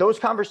 Those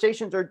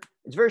conversations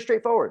it's very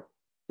straightforward.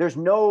 There's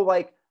no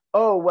like,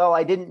 oh, well,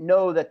 I didn't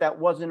know that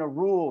wasn't a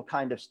rule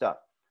kind of stuff.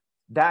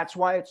 That's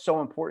why it's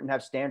so important to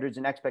have standards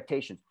and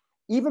expectations.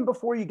 Even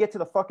before you get to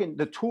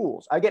the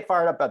tools, I get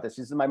fired up about this.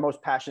 This is my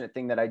most passionate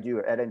thing that I do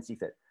at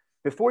NCFIT.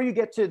 Before you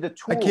get to the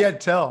tools. I can't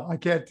tell.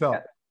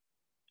 Yeah.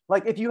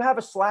 Like if you have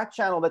a Slack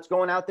channel that's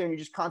going out there and you're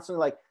just constantly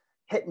like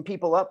hitting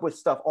people up with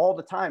stuff all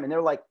the time. And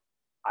they're like,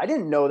 I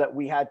didn't know that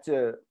we had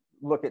to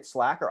look at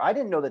Slack, or I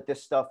didn't know that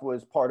this stuff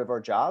was part of our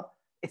job.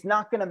 It's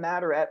not going to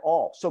matter at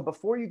all. So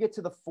before you get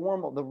to the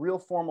real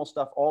formal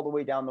stuff all the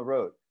way down the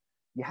road,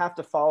 you have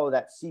to follow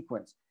that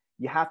sequence.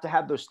 You have to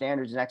have those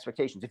standards and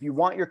expectations. If you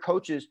want your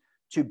coaches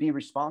to be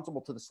responsible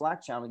to the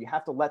Slack channel, you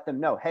have to let them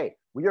know, hey,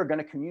 we are going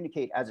to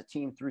communicate as a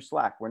team through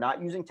Slack. We're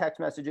not using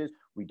text messages.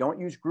 We don't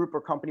use group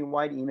or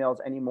company-wide emails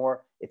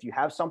anymore. If you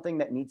have something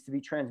that needs to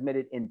be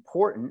transmitted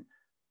important,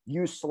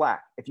 use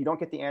Slack. If you don't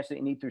get the answer that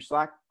you need through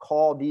Slack,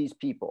 call these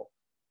people.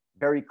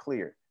 Very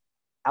clear.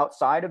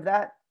 Outside of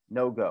that,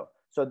 no go.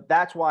 So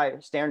that's why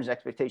standards and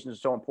expectations are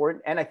so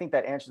important. And I think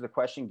that answers the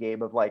question,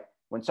 Gabe, of like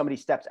when somebody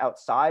steps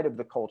outside of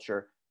the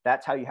culture,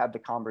 that's how you have the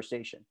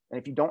conversation.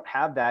 And if you don't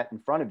have that in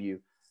front of you,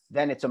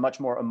 then it's a much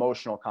more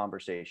emotional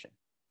conversation.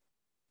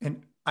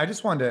 And I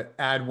just wanted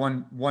to add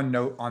one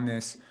note on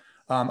this.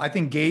 I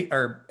think Gabe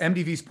or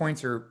MDV's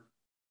points are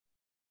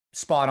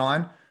spot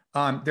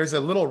on. There's a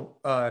little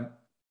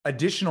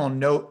additional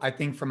note, I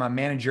think, from a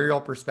managerial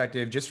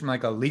perspective, just from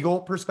like a legal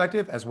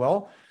perspective as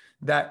well,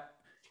 that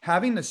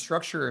having the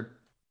structure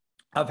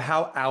of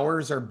how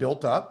hours are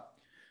built up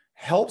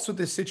helps with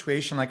this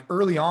situation. Like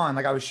early on,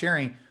 like I was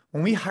sharing,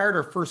 when we hired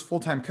our first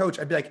full-time coach,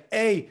 I'd be like,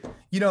 hey,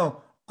 you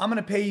know, I'm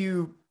going to pay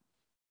you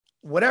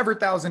whatever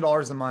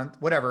 $1,000 a month,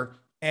 whatever.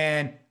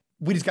 And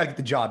we just got to get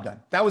the job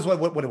done. That was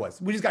what it was.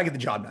 We just got to get the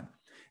job done.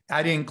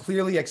 I didn't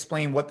clearly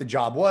explain what the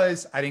job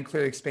was. I didn't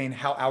clearly explain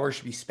how hours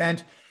should be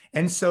spent.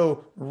 And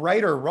so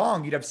right or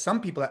wrong, you'd have some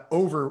people that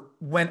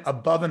went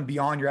above and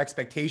beyond your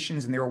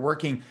expectations and they were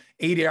working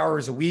 80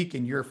 hours a week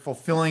and you're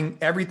fulfilling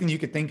everything you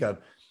could think of.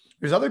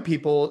 There's other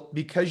people,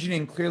 because you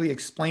didn't clearly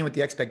explain what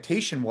the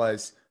expectation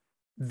was,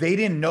 they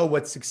didn't know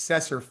what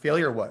success or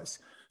failure was.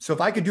 So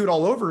if I could do it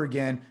all over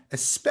again,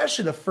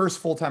 especially the first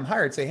full-time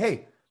hire, I'd say,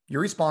 hey,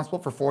 you're responsible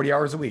for 40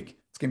 hours a week.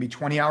 It's going to be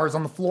 20 hours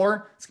on the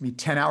floor. It's going to be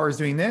 10 hours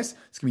doing this.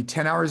 It's going to be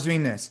 10 hours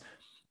doing this.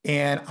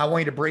 And I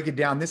want you to break it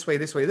down this way,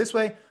 this way, this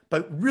way,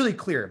 but really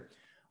clear.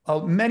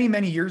 Many,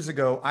 many years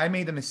ago, I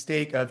made the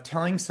mistake of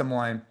telling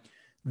someone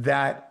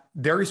that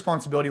their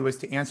responsibility was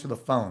to answer the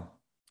phone.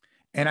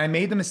 And I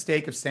made the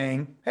mistake of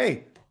saying,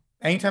 hey,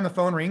 anytime the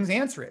phone rings,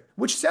 answer it,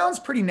 which sounds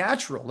pretty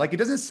natural. Like, it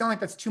doesn't sound like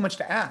that's too much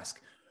to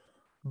ask.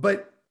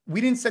 But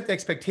we didn't set the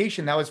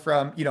expectation. That was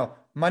from,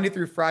 Monday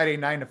through Friday,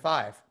 9 to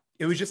 5.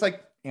 It was just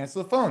like,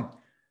 answer the phone.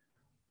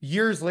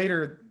 Years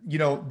later,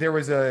 there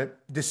was a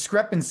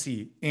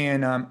discrepancy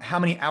in how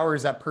many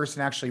hours that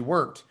person actually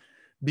worked,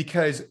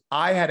 because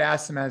I had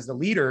asked them as the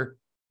leader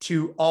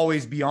to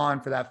always be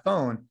on for that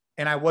phone,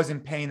 and I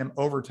wasn't paying them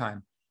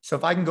overtime. So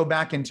if I can go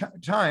back in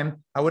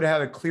time, I would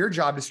have a clear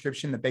job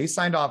description that they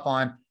signed off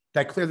on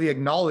that clearly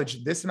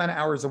acknowledged this amount of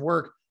hours of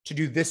work to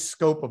do this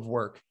scope of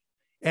work.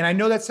 And I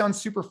know that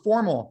sounds super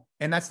formal,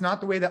 and that's not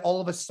the way that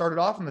all of us started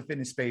off in the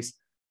fitness space,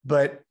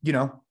 but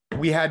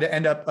we had to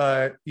end up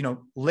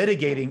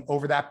litigating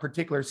over that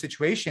particular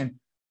situation.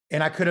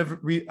 And I could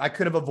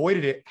have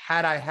avoided it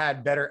had I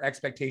had better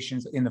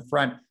expectations in the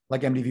front,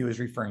 like MDV was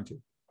referring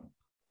to.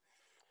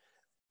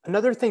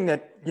 Another thing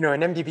that, in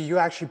MDV, you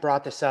actually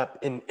brought this up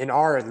in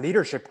our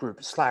leadership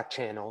group Slack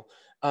channel,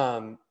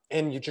 and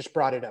you just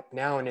brought it up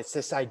now. And it's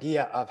this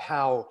idea of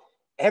how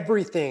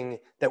everything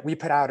that we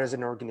put out as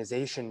an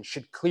organization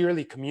should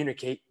clearly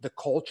communicate the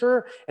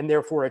culture and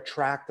therefore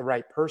attract the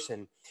right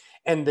person.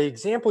 And the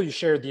example you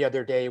shared the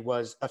other day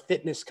was a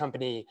fitness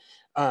company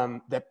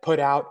that put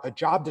out a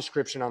job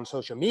description on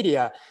social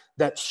media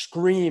that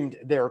screamed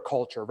their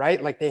culture,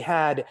 right? Like they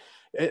had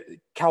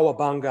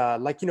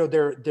cowabunga, like,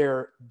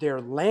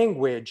 their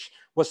language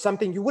was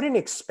something you wouldn't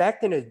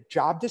expect in a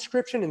job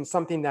description and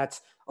something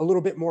that's a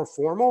little bit more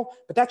formal,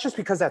 but that's just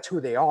because that's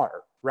who they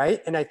are,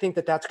 right? And I think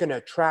that that's going to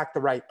attract the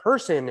right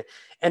person,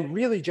 and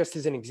really just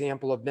as an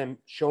example of them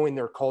showing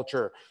their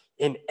culture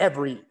in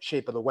every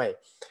shape of the way.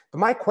 But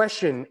my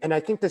question, and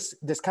I think this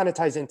kind of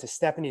ties into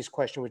Stephanie's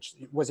question, which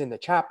was in the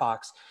chat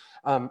box.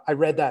 I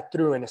read that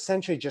through, and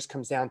essentially just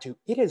comes down to,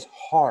 it is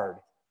hard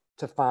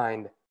to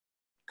find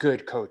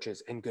good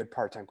coaches and good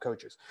part-time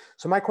coaches.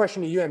 So my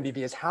question to you, MDV,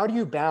 is how do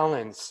you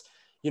balance,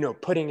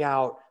 putting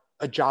out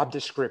a job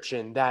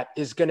description that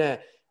is going to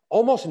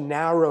almost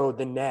narrow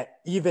the net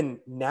even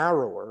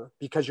narrower,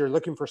 because you're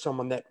looking for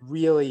someone that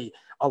really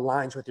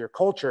aligns with your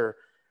culture?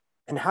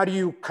 And how do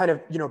you kind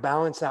of,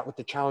 balance that with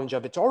the challenge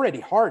of, it's already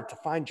hard to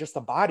find just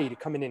a body to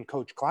come in and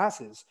coach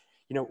classes?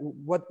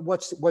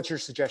 What's your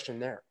suggestion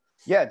there?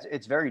 Yeah,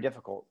 it's very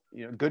difficult.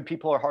 Good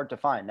people are hard to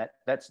find.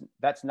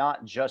 That's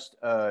not just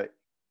a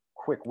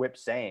quick whip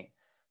saying.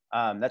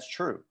 That's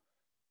true.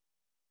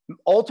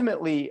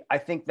 Ultimately, I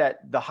think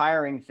that the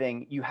hiring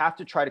thing, you have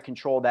to try to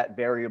control that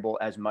variable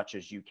as much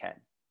as you can.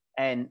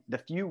 And the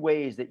few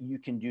ways that you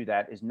can do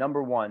that is,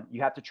 number one,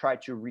 you have to try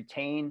to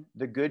retain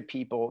the good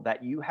people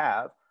that you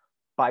have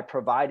by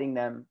providing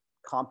them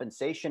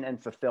compensation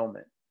and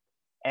fulfillment.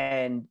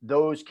 And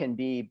those can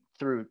be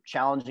through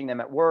challenging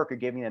them at work, or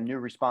giving them new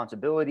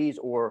responsibilities,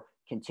 or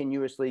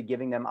continuously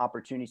giving them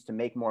opportunities to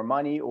make more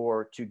money,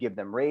 or to give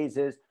them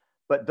raises.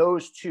 But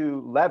those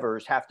two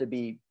levers have to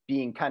be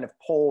being kind of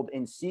pulled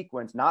in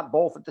sequence, not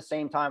both at the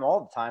same time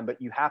all the time,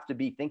 but you have to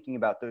be thinking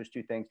about those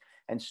two things.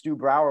 And Stu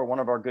Brower, one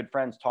of our good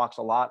friends, talks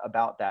a lot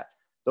about that.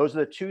 Those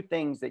are the two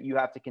things that you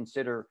have to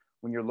consider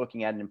when you're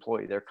looking at an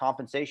employee: their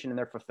compensation and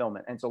their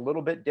fulfillment. And it's a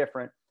little bit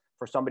different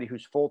for somebody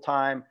who's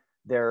full-time,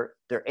 their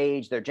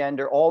age, their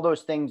gender, all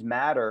those things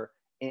matter,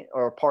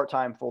 or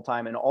part-time,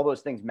 full-time, and all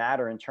those things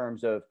matter in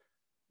terms of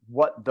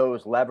what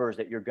those levers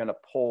that you're going to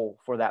pull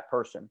for that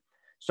person.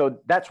 So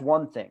that's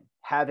one thing,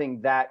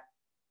 having that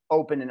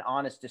open and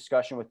honest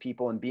discussion with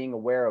people, and being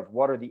aware of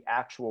what are the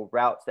actual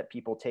routes that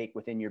people take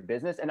within your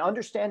business, and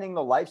understanding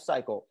the life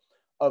cycle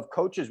of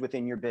coaches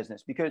within your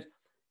business, because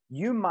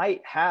you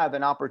might have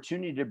an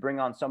opportunity to bring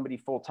on somebody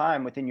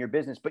full-time within your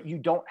business, but you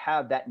don't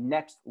have that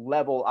next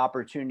level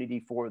opportunity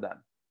for them.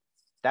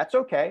 That's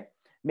okay.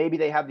 Maybe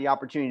they have the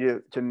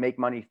opportunity to make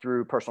money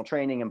through personal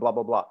training and blah,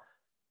 blah, blah.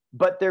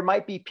 But there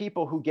might be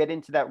people who get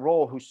into that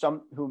role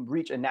who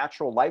reach a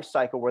natural life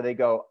cycle where they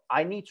go,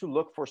 I need to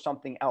look for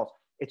something else.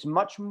 It's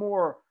much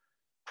more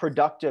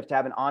productive to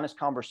have an honest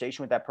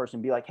conversation with that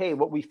person. Be like, hey,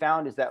 what we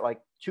found is that like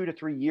 2 to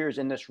 3 years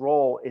in this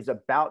role is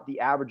about the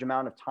average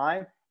amount of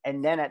time.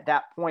 And then at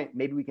that point,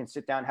 maybe we can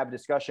sit down and have a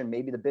discussion.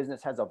 Maybe the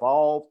business has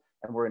evolved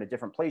and we're in a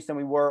different place than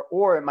we were,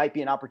 or it might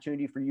be an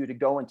opportunity for you to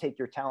go and take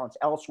your talents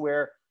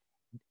elsewhere.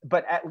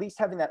 But at least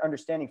having that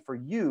understanding for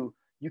you,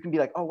 you can be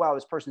like, oh, wow,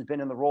 this person's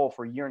been in the role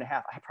for 1.5 years.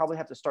 I probably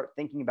have to start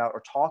thinking about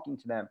or talking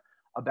to them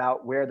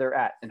about where they're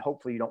at. And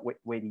hopefully you don't wait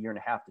 1.5 years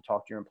to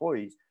talk to your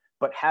employees.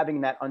 But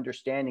having that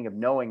understanding of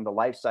knowing the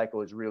life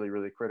cycle is really,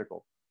 really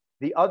critical.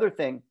 The other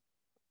thing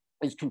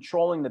is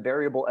controlling the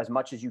variable as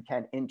much as you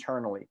can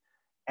internally.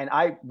 And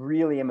I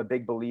really am a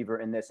big believer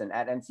in this. And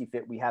at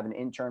NCFIT, we have an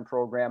intern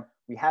program.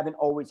 We haven't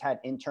always had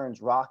interns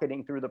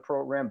rocketing through the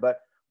program, but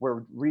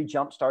we're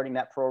re-jump starting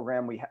that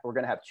program. We're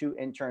going to have 2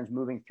 interns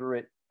moving through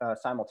it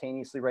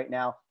simultaneously right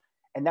now.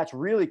 And that's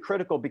really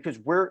critical because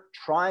we're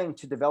trying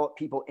to develop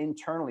people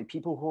internally,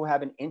 people who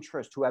have an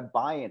interest, who have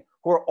buy-in,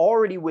 who are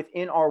already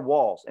within our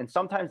walls. And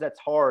sometimes that's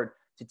hard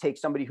to take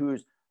somebody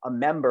who's a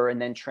member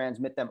and then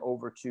transmit them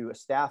over to a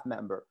staff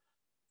member.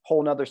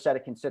 whole nother set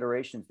of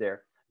considerations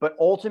there. But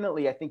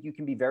ultimately, I think you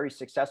can be very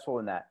successful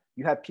in that.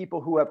 You have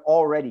people who have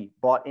already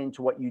bought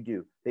into what you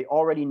do. They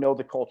already know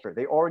the culture.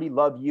 They already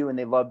love you and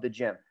they love the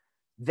gym.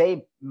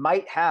 They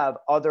might have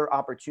other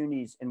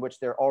opportunities in which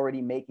they're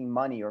already making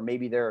money, or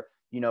maybe they're,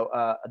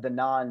 the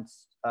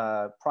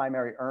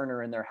non-primary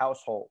earner in their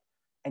household.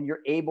 And you're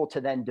able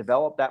to then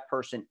develop that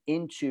person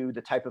into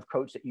the type of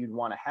coach that you'd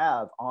want to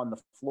have on the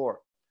floor.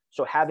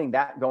 So having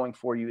that going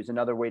for you is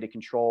another way to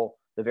control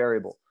the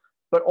variable.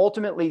 But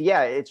ultimately,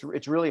 yeah,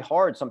 it's really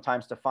hard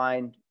sometimes to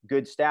find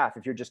good staff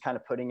if you're just kind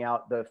of putting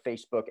out the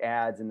Facebook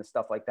ads and the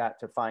stuff like that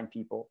to find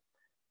people.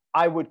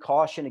 I would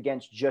caution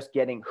against just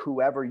getting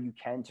whoever you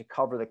can to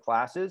cover the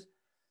classes.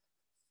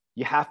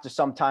 You have to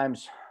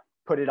sometimes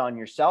put it on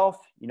yourself.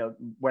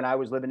 When I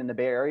was living in the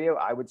Bay Area,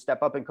 I would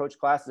step up and coach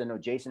classes. I know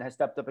Jason has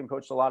stepped up and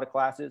coached a lot of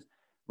classes.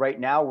 Right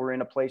now, we're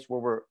in a place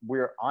where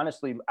we're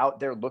honestly out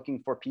there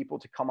looking for people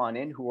to come on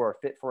in who are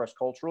fit for us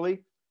culturally,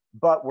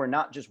 but we're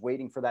not just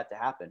waiting for that to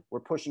happen. We're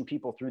pushing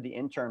people through the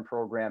intern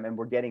program, and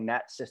we're getting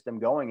that system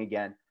going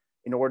again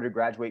in order to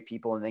graduate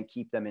people and then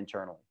keep them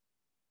internally.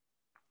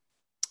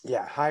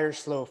 Yeah, hire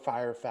slow,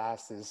 fire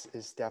fast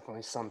is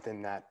definitely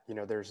something that,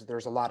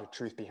 there's a lot of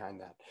truth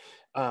behind that.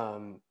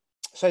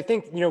 So I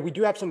think, we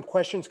do have some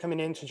questions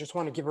coming in. So just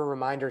want to give a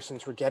reminder,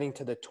 since we're getting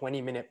to the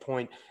 20-minute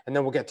point, and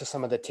then we'll get to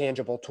some of the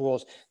tangible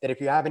tools, that if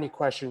you have any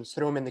questions,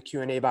 throw them in the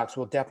Q&A box.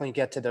 We'll definitely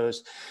get to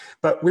those.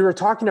 But we were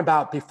talking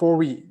about, before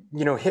we,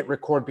 hit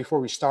record,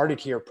 before we started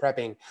here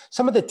prepping,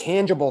 some of the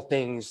tangible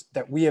things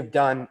that we have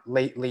done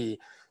lately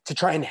to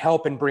try and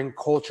help and bring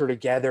culture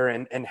together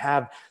and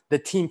have the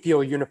team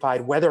feel unified,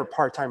 whether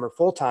part-time or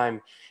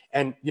full-time.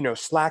 And,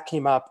 Slack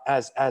came up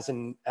as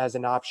an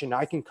option.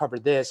 I can cover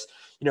this.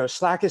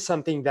 Slack is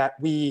something that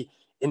we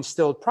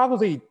instilled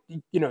probably,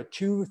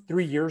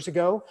 2-3 years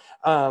ago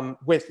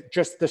with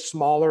just the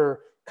smaller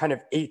kind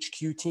of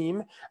HQ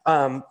team.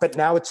 But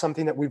now it's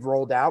something that we've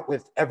rolled out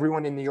with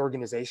everyone in the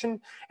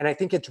organization. And I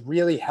think it's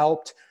really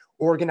helped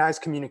organize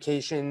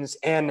communications.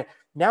 And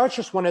now it's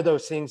just one of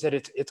those things that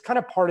it's kind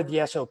of part of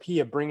the SOP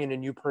of bringing a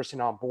new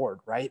person on board,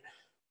 right?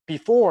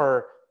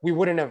 Before, we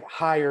wouldn't have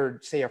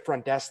hired, say, a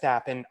front desk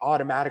staff, and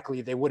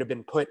automatically they would have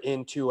been put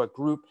into a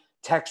group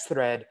text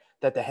thread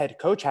that the head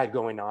coach had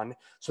going on.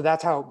 So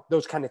that's how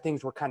those kind of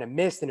things were kind of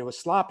missed, and it was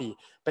sloppy.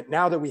 But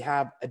now that we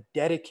have a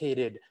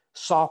dedicated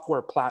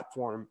software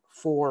platform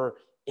for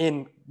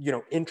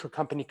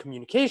intra-company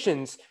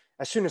communications,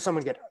 as soon as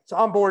someone gets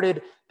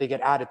onboarded, they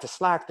get added to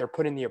Slack, they're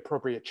put in the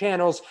appropriate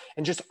channels,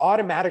 and just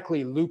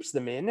automatically loops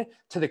them in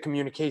to the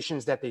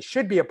communications that they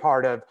should be a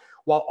part of,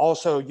 while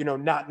also,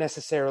 not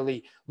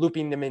necessarily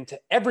looping them into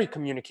every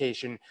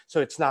communication, so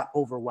it's not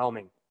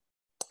overwhelming.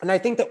 And I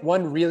think that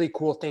one really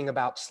cool thing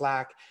about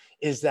Slack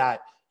is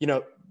that,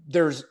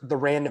 there's the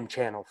random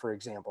channel, for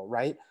example,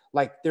 right?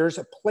 Like, there's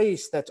a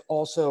place that's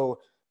also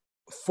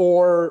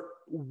for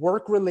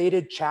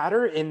work-related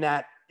chatter, in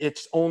that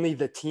it's only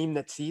the team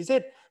that sees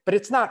it, but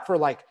it's not for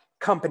like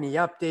company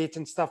updates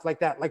and stuff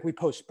like that. Like, we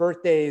post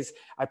birthdays.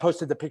 I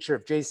posted the picture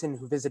of Jason,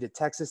 who visited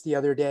Texas the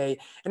other day.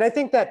 And I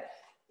think that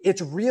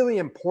it's really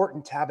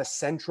important to have a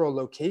central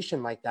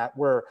location like that,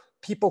 where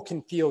people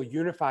can feel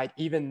unified,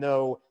 even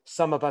though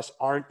some of us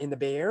aren't in the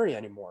Bay Area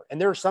anymore. And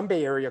there are some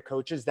Bay Area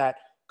coaches that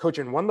coach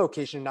in one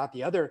location, not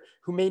the other,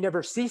 who may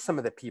never see some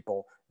of the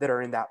people that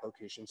are in that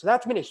location. So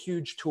that's been a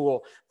huge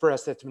tool for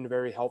us that's been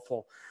very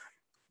helpful.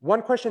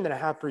 One question that I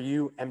have for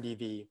you,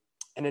 MDV,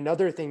 and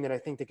another thing that I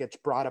think that gets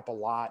brought up a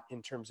lot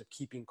in terms of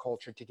keeping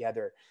culture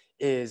together,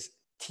 is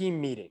team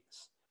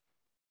meetings.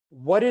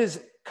 What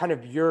is kind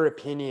of your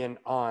opinion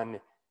on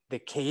the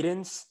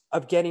cadence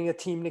of getting a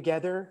team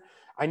together?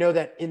 I know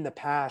that in the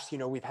past,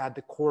 we've had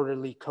the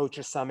quarterly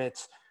coaches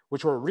summits,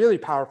 which were a really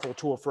powerful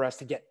tool for us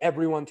to get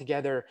everyone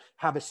together,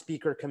 have a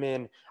speaker come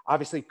in.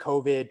 Obviously,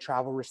 COVID,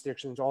 travel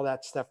restrictions, all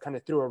that stuff kind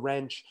of threw a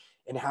wrench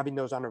in having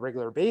those on a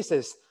regular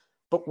basis.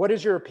 But what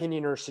is your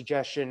opinion or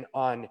suggestion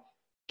on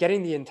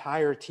getting the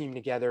entire team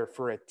together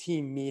for a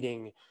team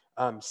meeting,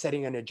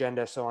 setting an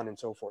agenda, so on and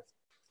so forth?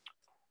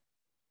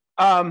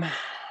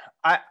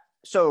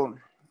 So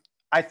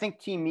I think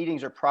team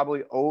meetings are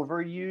probably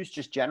overused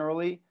just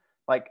generally.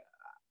 Like,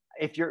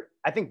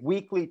 I think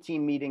weekly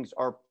team meetings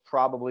are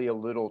probably a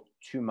little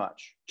too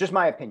much, just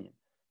my opinion.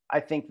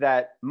 I think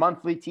that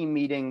monthly team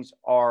meetings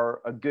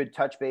are a good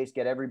touch base,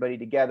 get everybody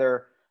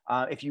together.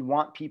 If you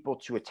want people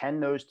to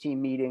attend those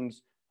team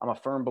meetings, I'm a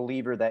firm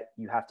believer that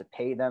you have to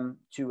pay them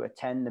to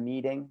attend the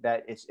meeting.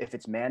 That if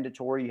it's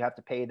mandatory, you have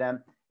to pay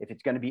them. If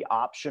it's going to be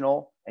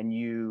optional and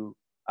you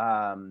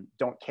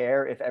don't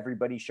care if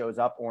everybody shows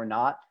up or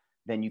not,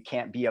 then you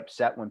can't be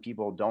upset when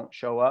people don't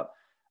show up.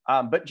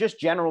 But just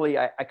generally,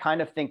 I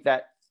kind of think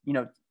that,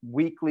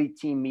 weekly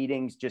team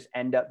meetings just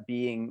end up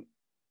being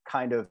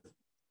kind of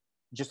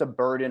just a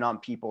burden on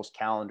people's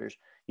calendars.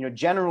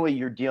 Generally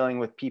you're dealing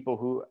with people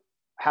who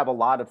have a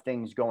lot of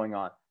things going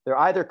on. They're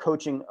either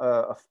coaching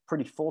a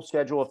pretty full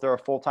schedule. If they're a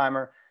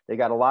full-timer, they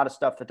got a lot of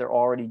stuff that they're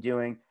already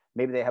doing.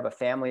 Maybe they have a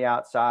family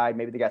outside.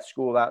 Maybe they got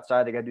school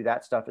outside. They got to do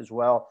that stuff as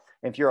well.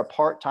 And if you're a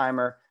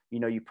part-timer,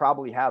 you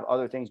probably have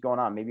other things going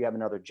on. Maybe you have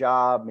another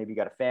job, maybe you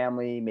got a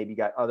family, maybe you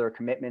got other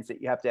commitments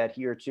that you have to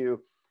adhere to.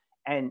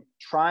 And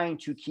trying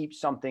to keep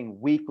something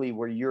weekly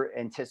where you're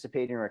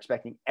anticipating or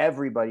expecting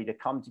everybody to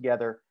come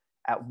together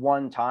at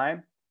one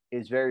time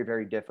is very,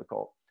 very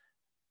difficult.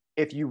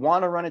 If you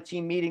want to run a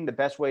team meeting, the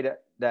best way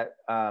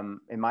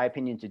in my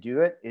opinion, to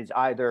do it is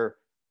either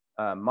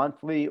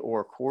monthly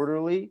or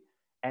quarterly,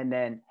 and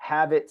then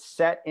have it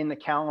set in the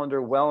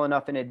calendar well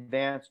enough in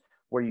advance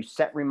where you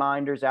set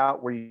reminders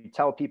out, where you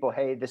tell people,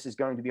 hey, this is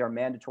going to be our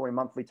mandatory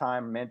monthly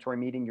time, mandatory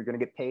meeting. You're going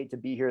to get paid to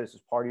be here. This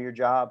is part of your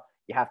job.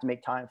 You have to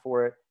make time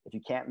for it. If you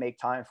can't make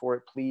time for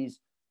it, please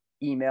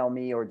email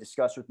me or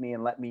discuss with me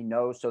and let me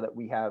know so that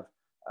we have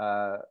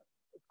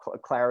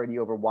clarity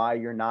over why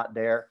you're not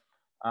there.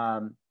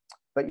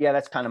 But yeah,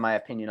 that's kind of my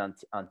opinion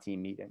on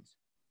team meetings.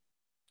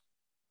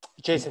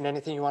 Jason,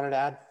 anything you wanted to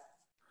add?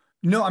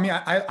 No, I mean,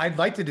 I'd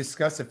like to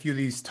discuss a few of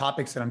these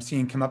topics that I'm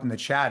seeing come up in the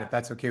chat, if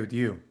that's okay with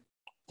you.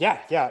 Yeah.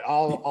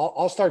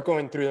 I'll start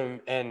going through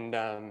them,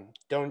 and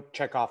don't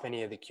check off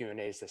any of the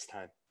Q&As this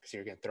time because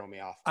you're going to throw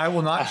me off. I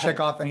will not check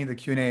off any of the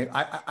Q&A.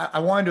 I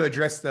wanted to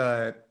address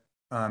the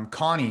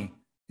Connie,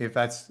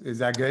 is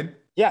that good?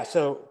 Yeah.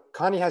 So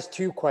Connie has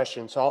two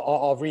questions. So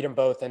I'll read them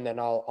both, and then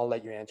I'll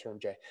let you answer them,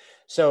 Jay.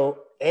 So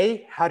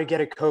how to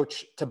get a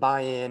coach to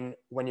buy in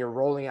when you're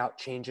rolling out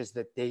changes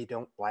that they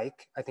don't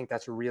like. I think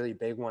that's a really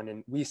big one.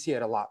 And we see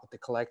it a lot with the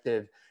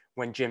collective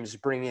when gyms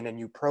bring in a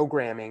new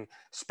programming,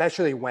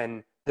 especially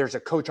when there's a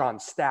coach on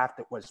staff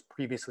that was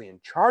previously in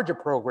charge of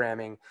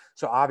programming.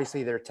 So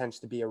obviously there tends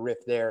to be a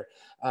rift there.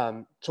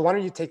 So why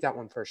don't you take that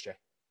one first, Jay?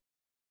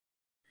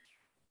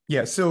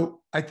 Yeah.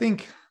 So I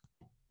think,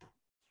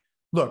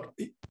 look,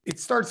 it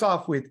starts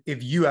off with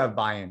if you have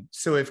buy-in.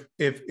 So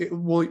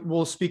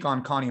we'll speak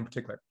on Connie in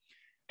particular.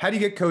 How do you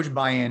get coach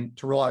buy-in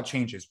to roll out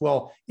changes?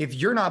 Well, if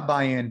you're not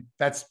buy-in,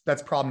 that's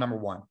problem number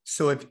one.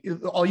 So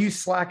I'll use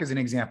Slack as an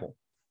example.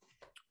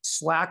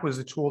 Slack was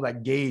a tool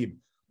that Gabe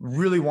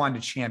really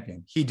wanted to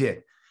champion. He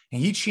did. And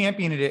he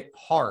championed it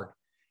hard.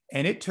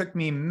 And it took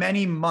me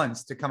many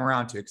months to come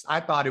around to it because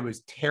I thought it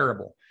was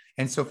terrible.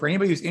 And so for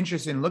anybody who's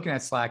interested in looking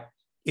at Slack,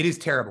 it is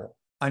terrible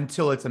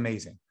until it's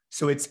amazing.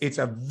 So it's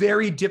a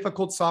very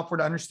difficult software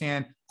to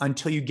understand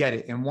until you get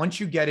it. And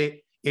once you get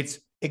it, it's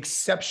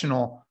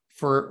exceptional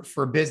for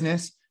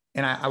business.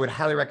 And I would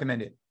highly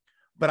recommend it.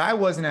 But I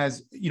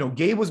wasn't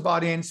Gabe was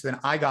bought in, so then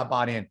I got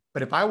bought in.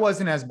 But if I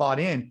wasn't as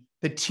bought in,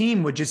 the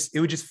team would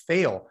just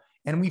fail.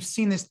 And we've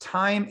seen this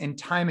time and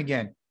time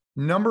again.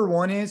 Number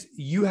one is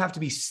you have to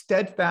be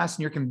steadfast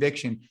in your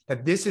conviction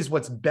that this is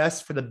what's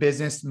best for the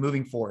business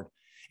moving forward.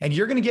 And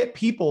you're going to get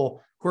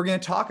people who are going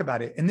to talk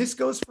about it. And this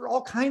goes for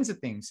all kinds of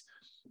things.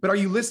 But are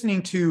you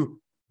listening to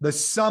the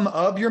sum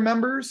of your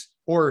members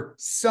or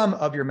some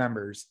of your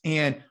members?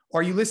 And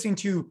are you listening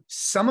to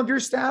some of your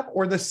staff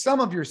or the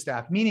sum of your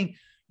staff? Meaning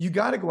you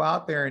got to go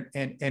out there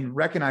and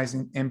recognize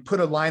and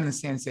put a line in the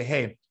sand and say,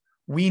 hey,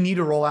 we need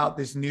to roll out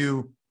this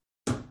new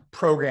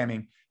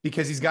programming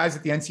because these guys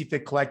at the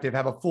NCFIT Collective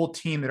have a full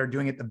team that are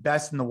doing it the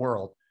best in the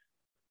world.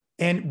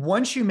 And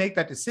once you make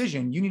that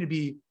decision, you need to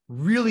be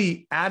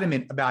really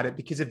adamant about it,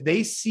 because if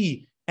they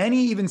see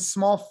any even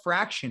small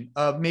fraction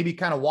of maybe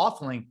kind of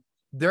waffling,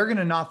 they're going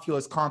to not feel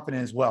as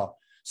confident as well.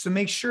 So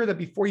make sure that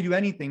before you do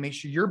anything, make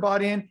sure you're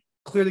bought in,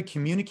 clearly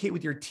communicate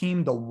with your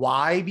team the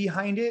why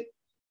behind it,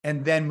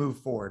 and then move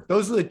forward.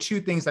 Those are the two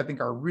things I think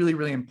are really,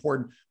 really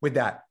important with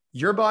that.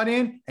 You're bought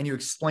in and you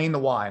explain the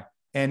why.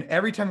 And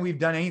every time we've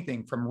done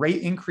anything from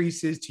rate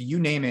increases to you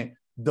name it,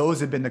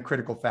 those have been the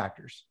critical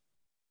factors.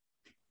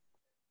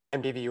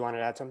 MDV, you wanted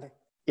to add something?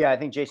 Yeah, I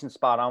think Jason's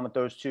spot on with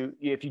those two.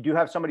 If you do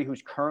have somebody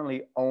who's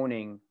currently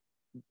owning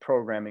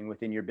programming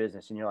within your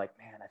business and you're like,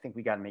 man, I think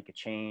we got to make a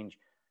change,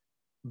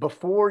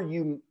 before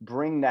you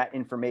bring that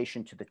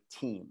information to the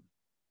team,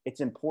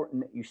 it's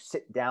important that you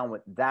sit down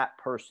with that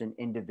person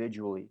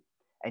individually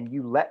and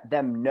you let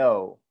them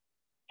know,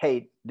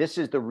 hey, this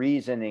is the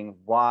reasoning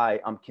why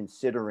I'm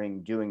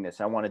considering doing this.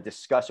 I want to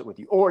discuss it with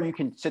you. Or you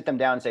can sit them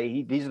down and say,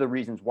 hey, these are the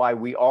reasons why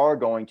we are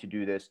going to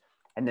do this.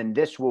 And then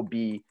this will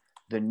be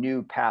the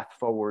new path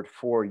forward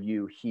for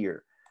you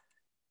here.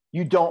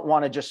 You don't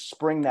want to just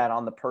spring that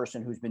on the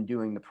person who's been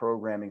doing the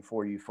programming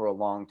for you for a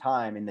long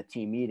time in the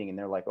team meeting. And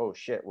they're like, oh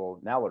shit, well,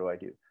 now what do I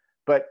do?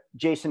 But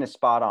Jason is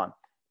spot on.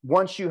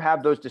 Once you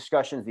have those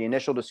discussions, the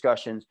initial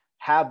discussions,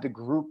 have the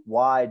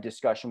group-wide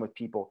discussion with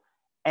people.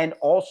 And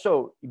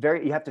also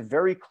you have to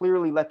very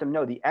clearly let them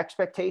know the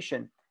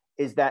expectation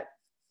is that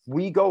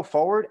we go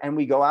forward and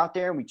we go out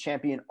there and we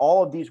champion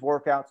all of these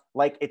workouts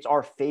like it's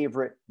our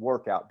favorite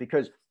workout.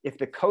 Because if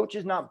the coach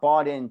is not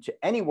bought into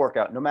any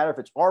workout, no matter if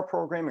it's our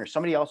programming or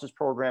somebody else's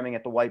programming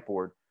at the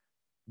whiteboard,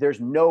 there's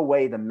no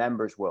way the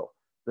members will.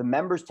 The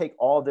members take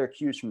all of their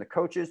cues from the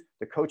coaches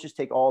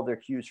take all of their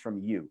cues from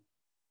you.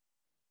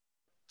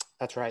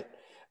 That's right.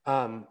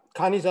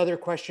 Connie's other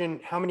question,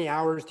 how many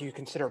hours do you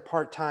consider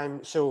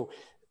part-time? So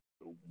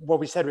what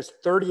we said was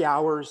 30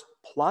 hours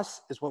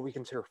plus is what we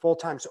consider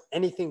full-time. So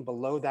anything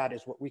below that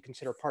is what we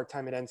consider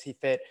part-time at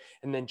NCFIT.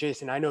 And then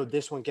Jason, I know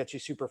this one gets you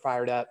super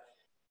fired up.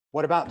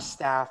 What about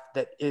staff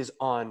that is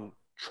on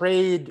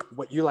trade,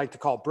 what you like to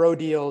call bro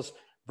deals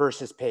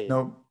versus paid?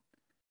 No,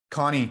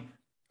 Connie,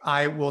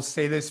 I will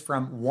say this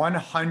from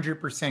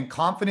 100%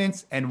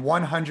 confidence and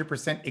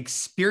 100%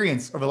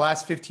 experience over the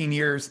last 15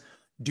 years.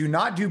 Do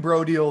not do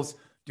bro deals.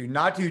 Do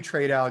not do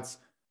trade outs.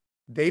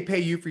 They pay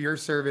you for your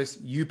service.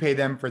 You pay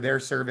them for their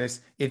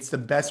service. It's the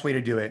best way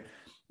to do it.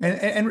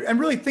 And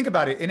really think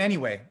about it in any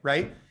way,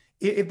 right?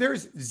 If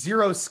there's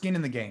zero skin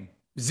in the game,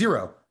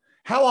 zero,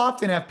 how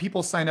often have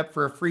people signed up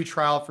for a free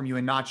trial from you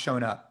and not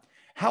shown up?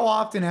 How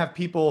often have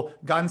people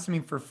gotten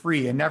something for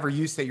free and never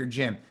used it at your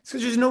gym? It's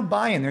because there's no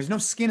buy-in, there's no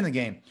skin in the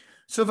game.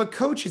 So if a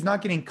coach is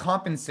not getting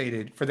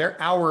compensated for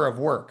their hour of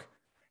work,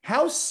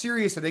 how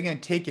serious are they going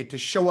to take it to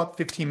show up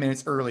 15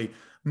 minutes early,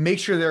 make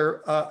sure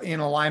they're in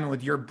alignment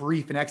with your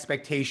brief and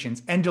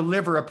expectations, and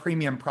deliver a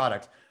premium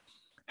product?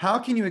 How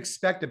can you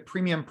expect a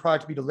premium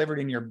product to be delivered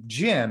in your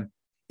gym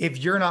if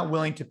you're not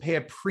willing to pay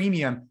a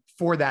premium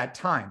for that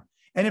time?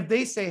 And if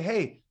they say,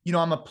 hey,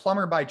 I'm a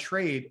plumber by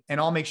trade and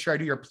I'll make sure I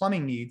do your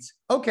plumbing needs.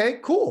 Okay,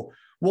 cool.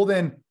 Well,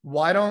 then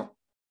why don't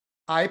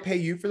I pay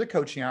you for the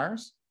coaching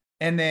hours?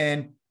 And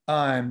then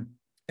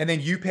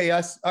you pay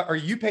us, or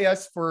you pay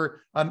us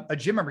for a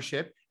gym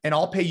membership, and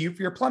I'll pay you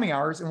for your plumbing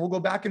hours, and we'll go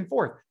back and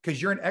forth because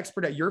you're an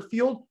expert at your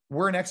field.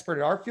 We're an expert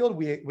at our field.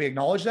 We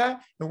acknowledge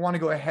that and want to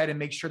go ahead and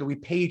make sure that we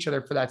pay each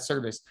other for that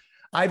service.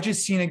 I've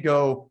just seen it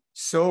go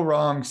so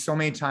wrong so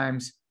many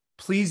times.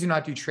 Please do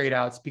not do trade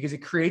outs because it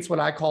creates what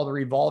I call the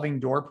revolving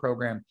door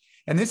program.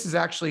 And this is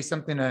actually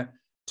something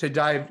to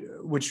dive,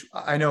 which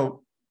I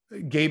know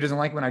Gabe doesn't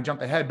like when I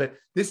jump ahead, but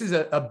this is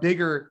a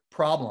bigger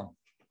problem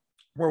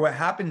where what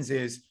happens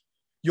is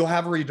you'll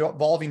have a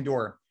revolving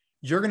door.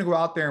 You're going to go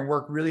out there and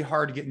work really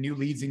hard to get new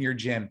leads in your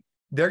gym.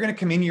 They're going to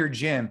come into your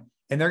gym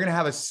and they're going to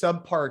have a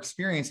subpar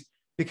experience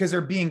because they're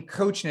being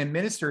coached and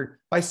administered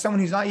by someone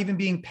who's not even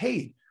being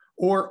paid,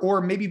 or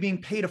maybe being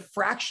paid a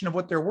fraction of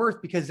what they're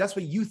worth because that's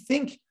what you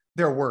think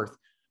they're worth.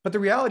 But the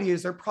reality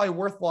is they're probably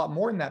worth a lot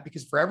more than that,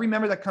 because for every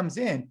member that comes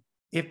in,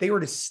 if they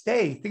were to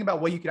stay, think about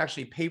what you could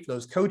actually pay for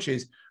those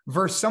coaches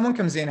versus someone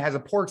comes in, has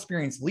a poor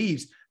experience,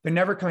 leaves, they're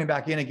never coming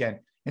back in again.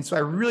 And so I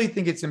really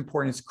think it's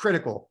important. It's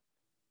critical.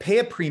 Pay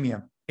a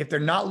premium. If they're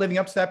not living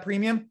up to that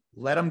premium,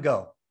 let them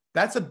go.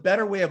 That's a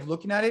better way of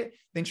looking at it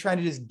than trying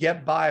to just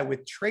get by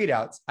with trade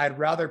outs. I'd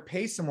rather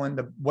pay someone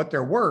what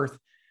they're worth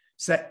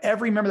so that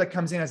every member that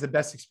comes in has the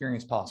best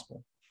experience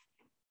possible.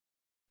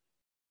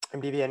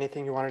 MDV,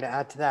 anything you wanted to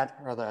add to that?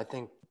 Or I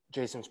think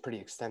Jason's pretty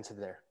extensive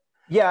there.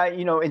 Yeah,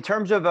 in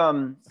terms of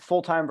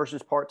full-time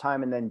versus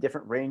part-time and then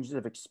different ranges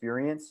of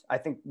experience, I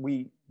think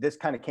this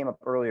kind of came up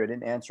earlier, I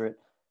didn't answer it.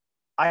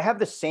 I have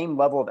the same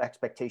level of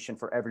expectation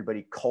for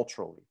everybody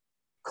culturally.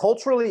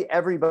 Culturally,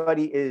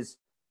 everybody is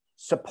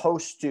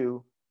supposed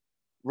to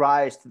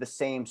rise to the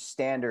same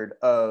standard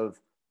of,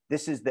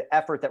 this is the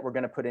effort that we're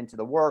going to put into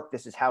the work.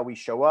 This is how we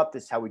show up.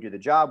 This is how we do the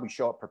job. We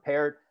show up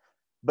prepared.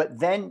 But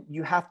then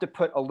you have to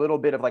put a little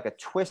bit of like a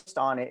twist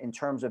on it in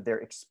terms of their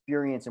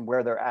experience and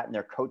where they're at in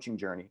their coaching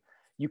journey.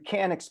 You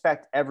can't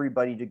expect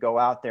everybody to go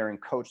out there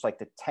and coach like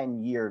the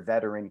 10-year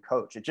veteran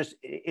coach. It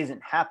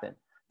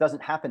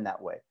doesn't happen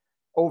that way.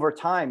 Over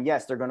time,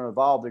 yes, they're going to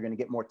evolve. They're going to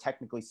get more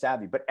technically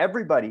savvy, but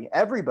everybody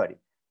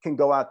can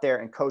go out there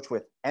and coach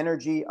with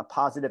energy, a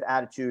positive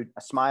attitude,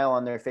 a smile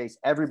on their face.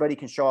 Everybody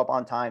can show up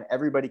on time.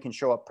 Everybody can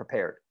show up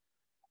prepared.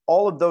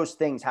 All of those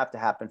things have to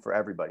happen for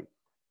everybody.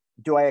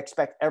 Do I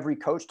expect every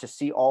coach to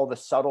see all the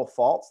subtle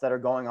faults that are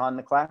going on in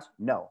the class?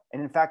 No.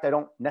 And in fact, I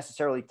don't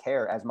necessarily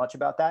care as much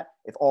about that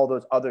if all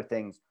those other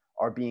things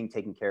are being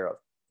taken care of.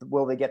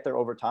 Will they get there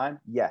over time?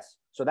 Yes.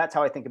 So that's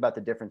how I think about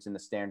the difference in the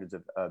standards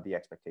of the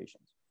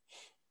expectations.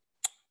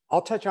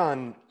 I'll touch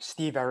on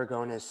Steve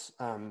Aragonis,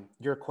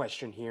 your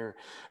question here.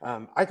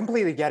 I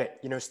completely get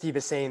it. Steve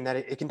is saying that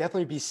it can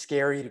definitely be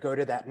scary to go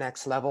to that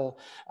next level,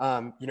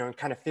 and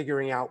kind of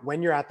figuring out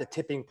when you're at the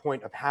tipping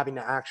point of having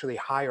to actually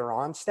hire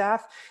on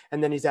staff.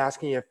 And then he's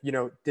asking if,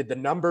 did the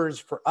numbers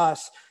for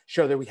us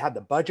show that we had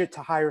the budget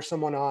to hire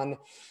someone on?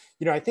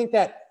 I think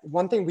that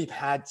one thing we've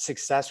had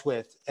success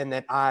with, and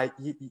that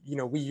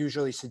we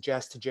usually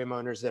suggest to gym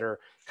owners that are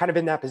kind of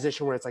in that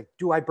position where it's like,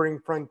 do I bring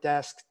front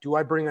desk? Do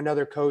I bring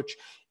another coach?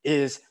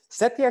 Is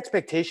set the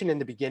expectation in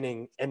the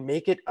beginning and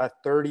make it a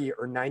 30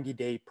 or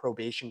 90-day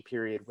probation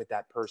period with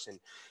that person.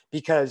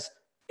 Because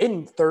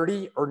in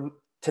 30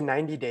 to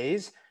 90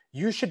 days,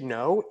 you should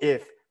know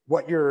if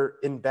what you're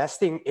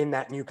investing in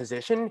that new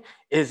position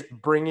is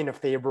bringing a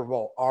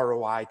favorable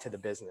ROI to the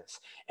business.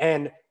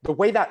 And the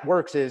way that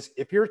works is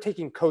if you're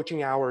taking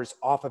coaching hours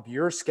off of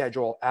your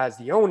schedule as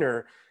the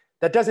owner,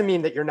 that doesn't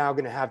mean that you're now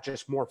going to have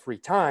just more free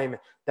time.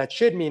 That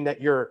should mean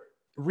that you're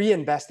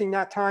reinvesting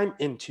that time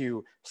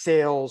into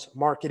sales,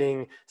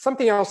 marketing,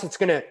 something else that's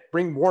going to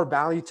bring more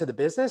value to the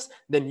business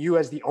than you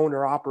as the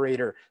owner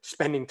operator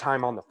spending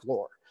time on the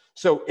floor.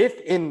 So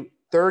if in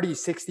 30,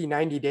 60,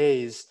 90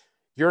 days,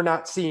 you're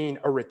not seeing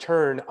a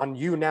return on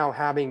you now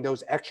having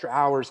those extra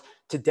hours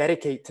to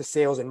dedicate to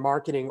sales and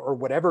marketing or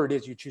whatever it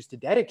is you choose to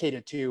dedicate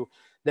it to,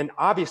 then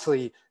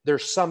obviously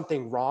there's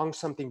something wrong,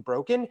 something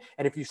broken.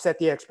 And if you set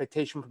the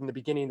expectation from the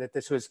beginning that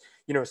this was,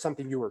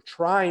 something you were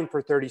trying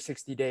for 30,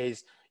 60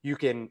 days, you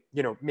can,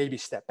 maybe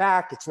step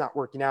back, it's not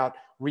working out,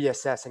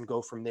 reassess and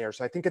go from there.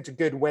 So I think it's a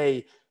good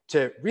way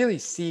to really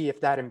see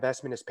if that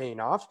investment is paying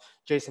off.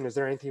 Jason, is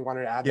there anything you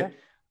wanted to add there?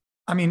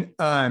 I mean,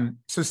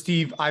 so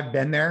Steve, I've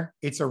been there.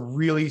 It's a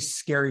really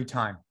scary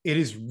time. It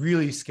is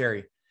really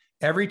scary.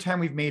 Every time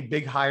we've made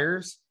big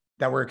hires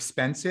that were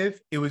expensive,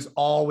 it was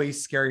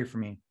always scary for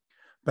me.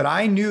 But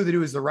I knew that it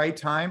was the right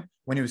time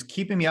when it was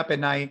keeping me up at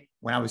night,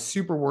 when I was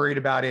super worried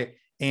about it,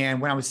 and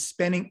when I was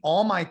spending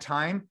all my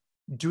time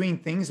doing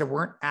things that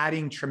weren't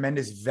adding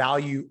tremendous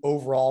value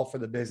overall for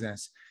the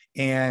business.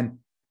 And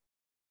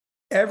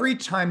every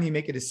time you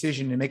make a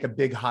decision to make a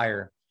big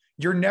hire,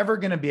 you're never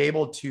going to be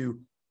able to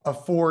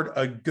afford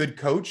a good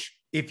coach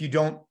if you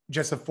don't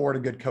just afford a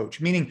good coach.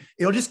 Meaning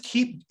it'll just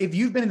keep, if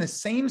you've been in the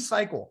same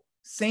cycle,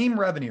 same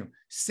revenue,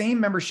 same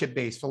membership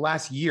base for the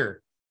last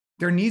year,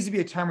 there needs to be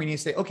a time where you need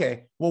to say,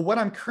 okay, well, what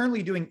I'm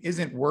currently doing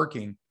isn't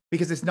working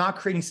because it's not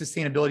creating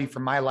sustainability for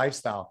my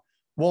lifestyle.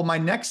 Well, my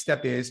next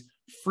step is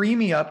free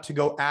me up to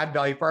go add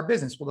value for our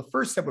business. Well, the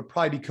first step would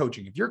probably be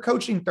coaching. If you're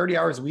coaching 30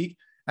 hours a week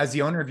as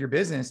the owner of your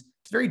business,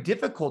 it's very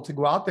difficult to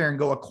go out there and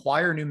go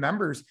acquire new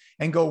members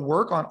and go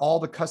work on all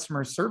the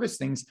customer service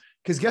things.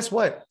 Because guess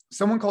what?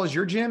 Someone calls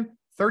your gym,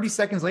 30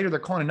 seconds later, they're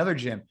calling another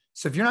gym.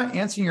 So if you're not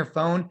answering your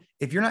phone,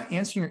 if you're not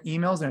answering your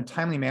emails in a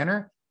timely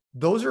manner,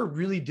 those are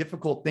really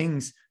difficult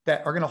things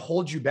that are going to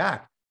hold you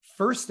back.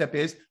 First step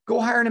is go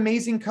hire an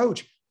amazing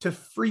coach to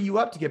free you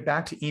up to get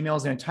back to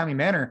emails in a timely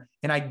manner.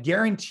 And I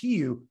guarantee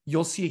you,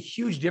 you'll see a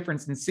huge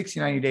difference in 60,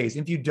 90 days.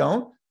 If you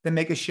don't, then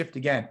make a shift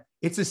again.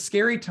 It's a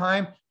scary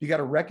time. You got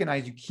to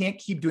recognize you can't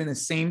keep doing the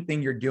same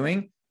thing you're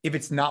doing. If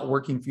it's not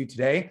working for you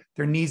today,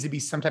 there needs to be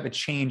some type of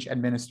change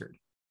administered.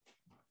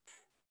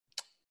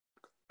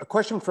 A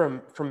question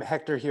from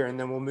Hector here, and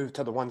then we'll move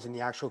to the ones in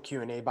the actual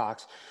Q&A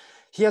box.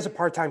 He has a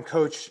part-time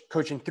coach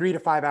coaching 3 to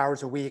 5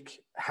 hours a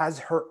week, has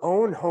her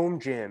own home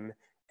gym,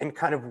 and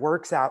kind of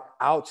works out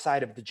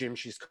outside of the gym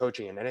she's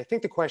coaching in. And I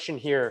think the question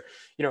here,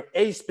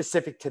 A,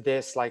 specific to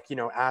this, like,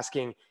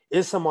 asking,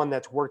 is someone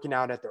that's working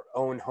out at their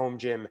own home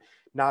gym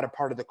not a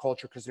part of the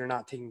culture because they're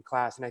not taking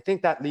class? And I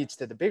think that leads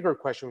to the bigger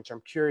question, which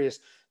I'm curious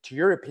to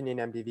your opinion,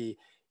 MDV,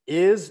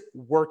 is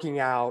working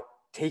out,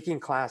 taking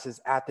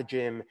classes at the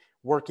gym,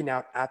 working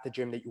out at the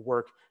gym that you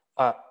work,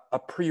 a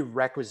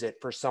prerequisite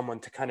for someone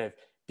to kind of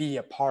be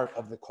a part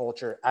of the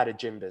culture at a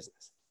gym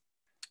business?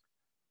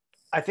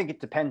 I think it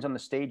depends on the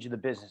stage of the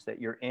business that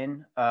you're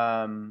in.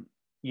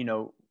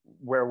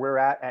 Where we're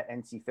at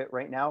NCFIT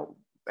right now,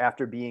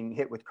 after being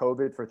hit with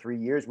COVID for 3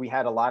 years, we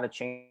had a lot of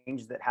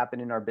change that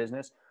happened in our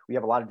business. We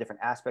have a lot of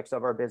different aspects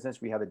of our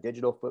business. We have a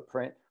digital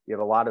footprint. We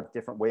have a lot of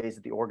different ways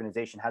that the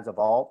organization has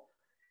evolved.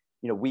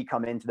 We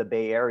come into the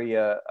Bay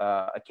Area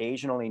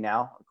occasionally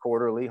now,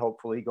 quarterly,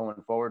 hopefully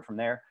going forward from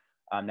there,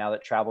 now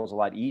that travel is a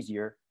lot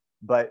easier.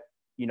 But,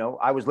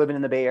 I was living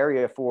in the Bay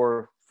Area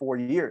for 4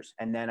 years,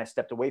 and then I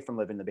stepped away from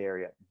living in the Bay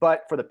Area.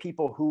 But for the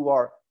people who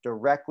are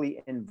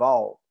directly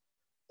involved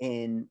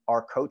in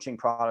our coaching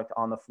product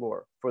on the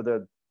floor, for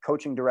the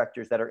coaching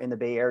directors that are in the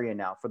Bay Area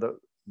now, for the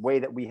way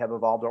that we have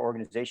evolved our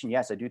organization,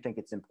 yes, I do think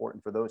it's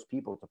important for those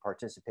people to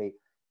participate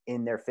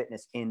in their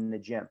fitness in the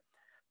gym.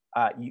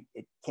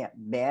 It can't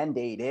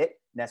mandate it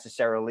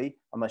necessarily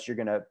unless you're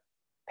going to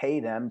pay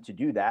them to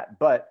do that.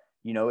 But,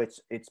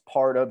 it's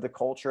part of the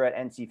culture at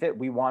NCFIT.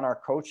 We want our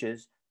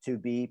coaches to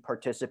be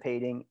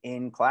participating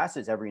in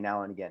classes every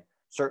now and again.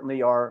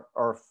 Certainly our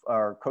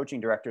coaching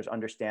directors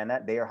understand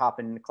that. They are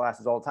hopping into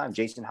classes all the time.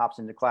 Jason hops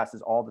into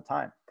classes all the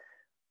time.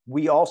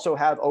 We also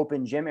have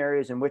open gym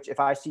areas in which if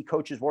I see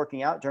coaches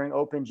working out during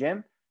open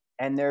gym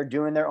and they're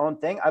doing their own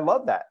thing, I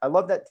love that. I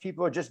love that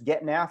people are just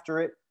getting after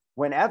it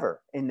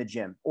whenever in the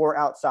gym or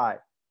outside.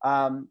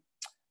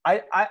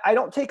 I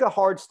don't take a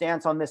hard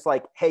stance on this,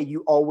 like, hey,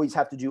 you always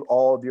have to do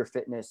all of your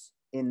fitness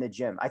in the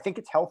gym. I think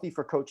it's healthy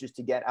for coaches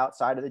to get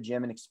outside of the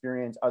gym and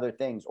experience other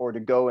things, or to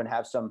go and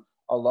have some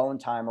alone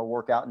time or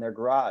work out in their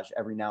garage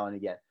every now and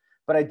again.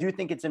 But I do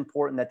think it's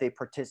important that they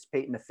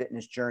participate in the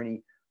fitness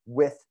journey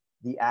with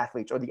the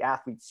athletes, or the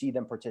athletes see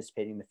them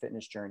participating in the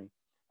fitness journey.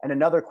 And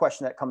another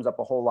question that comes up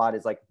a whole lot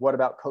is like, what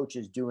about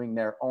coaches doing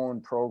their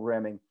own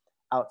programming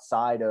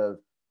outside of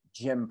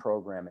gym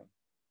programming?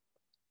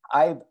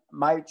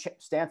 My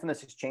stance on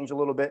this has changed a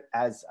little bit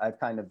as I've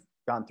kind of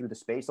gone through the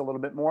space a little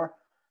bit more.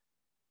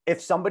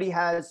 If somebody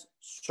has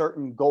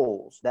certain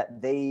goals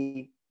that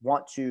they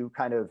want to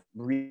kind of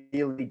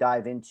really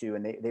dive into,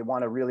 and they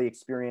want to really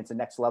experience the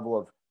next level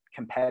of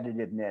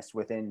competitiveness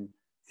within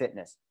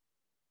fitness,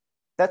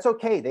 that's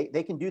okay.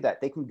 They can do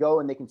that. They can go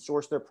and they can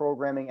source their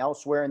programming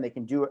elsewhere, and they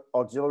can do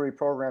auxiliary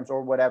programs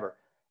or whatever,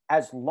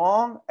 as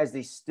long as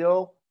they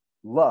still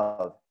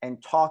love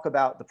and talk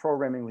about the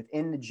programming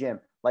within the gym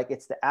like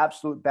it's the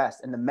absolute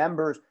best, and the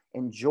members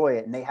enjoy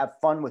it and they have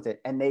fun with it,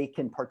 and they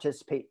can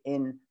participate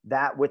in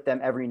that with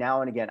them every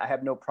now and again. I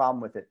have no problem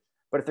with it.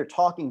 But if they're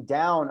talking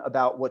down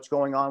about what's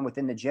going on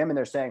within the gym and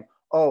they're saying,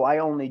 oh, I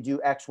only do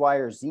X, Y,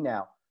 or Z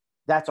now.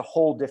 That's a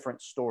whole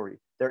different story.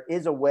 There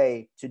is a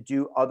way to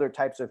do other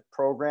types of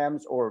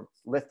programs or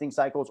lifting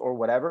cycles or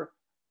whatever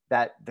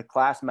that the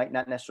class might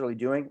not necessarily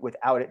doing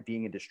without it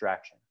being a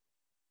distraction.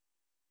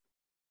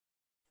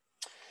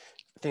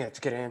 I think that's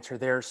a good answer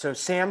there. So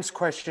Sam's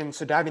question,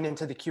 so diving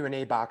into the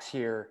Q&A box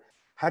here,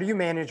 how do you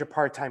manage a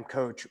part-time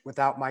coach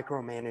without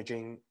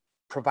micromanaging,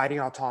 providing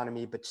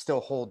autonomy, but still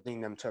holding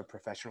them to a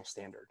professional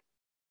standard?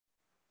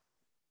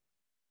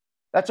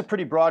 That's a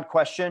pretty broad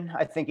question.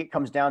 I think it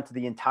comes down to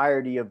the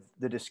entirety of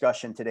the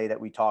discussion today that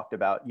we talked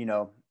about. You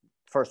know,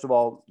 first of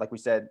all, like we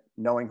said,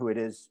 knowing who it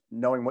is,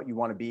 knowing what you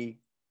want to be,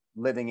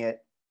 living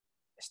it,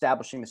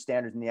 establishing the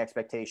standards and the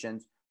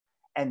expectations.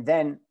 And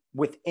then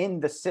within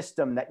the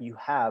system that you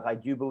have, I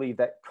do believe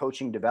that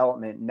coaching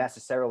development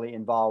necessarily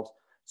involves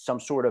some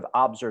sort of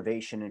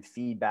observation and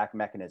feedback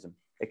mechanism.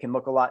 It can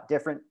look a lot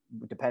different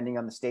depending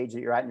on the stage that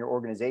you're at in your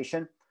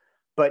organization.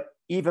 But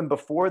even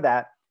before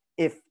that,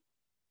 if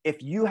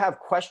you have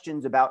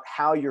questions about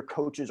how your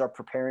coaches are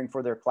preparing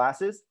for their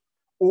classes,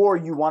 or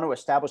you want to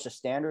establish a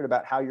standard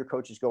about how your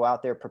coaches go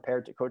out there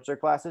prepared to coach their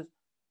classes,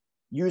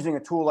 using a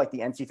tool like the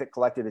NCFIT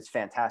Collective is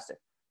fantastic.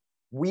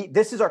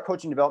 This is our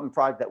coaching development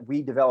product that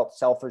we developed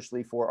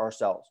selfishly for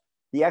ourselves.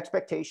 The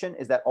expectation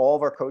is that all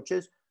of our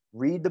coaches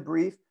read the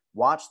brief,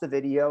 watch the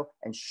video,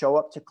 and show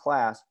up to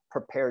class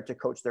prepared to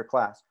coach their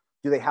class.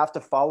 Do they have to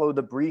follow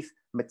the brief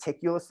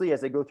meticulously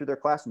as they go through their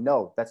class?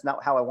 No, that's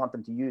not how I want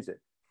them to use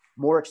it.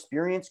 More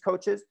experienced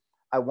coaches,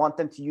 I want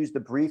them to use the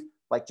brief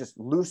like just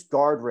loose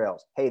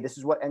guardrails. Hey, this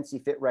is what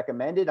NCFIT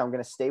recommended. I'm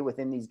going to stay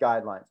within these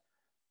guidelines.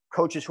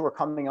 Coaches who are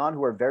coming on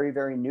who are very,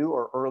 very new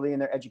or early in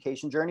their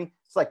education journey,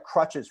 it's like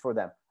crutches for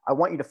them. I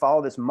want you to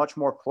follow this much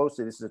more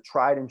closely. This is a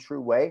tried and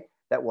true way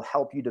that will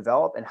help you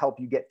develop and help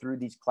you get through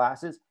these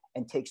classes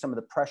and take some of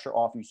the pressure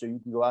off you so you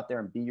can go out there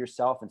and be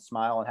yourself and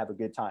smile and have a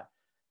good time.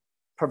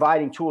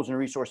 Providing tools and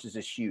resources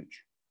is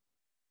huge.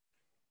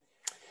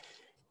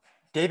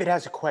 David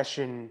has a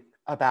question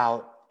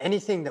about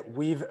anything that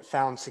we've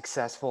found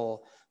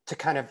successful to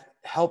kind of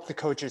help the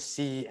coaches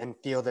see and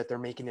feel that they're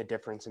making a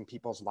difference in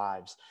people's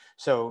lives.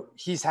 So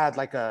he's had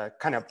like a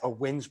kind of a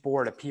wins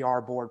board, a PR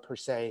board per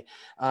se,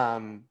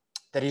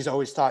 that he's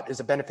always thought is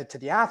a benefit to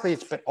the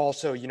athletes, but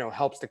also, you know,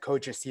 helps the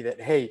coaches see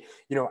that, hey,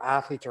 you know,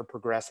 athletes are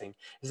progressing.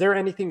 Is there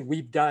anything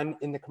we've done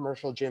in the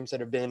commercial gyms that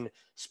have been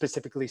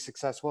specifically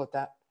successful at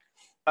that?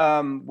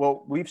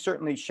 Well, we've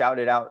certainly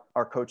shouted out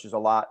our coaches a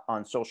lot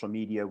on social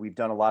media. We've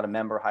done a lot of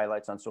member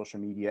highlights on social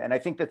media. And I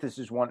think that this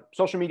is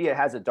social media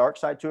has a dark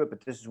side to it,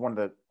 but this is one of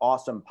the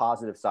awesome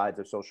positive sides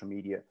of social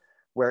media,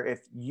 where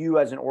if you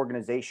as an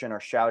organization are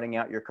shouting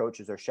out your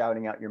coaches or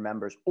shouting out your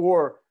members,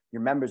 or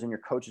your members and your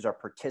coaches are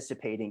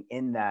participating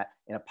in that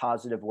in a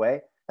positive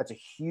way, that's a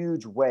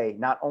huge way,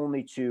 not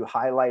only to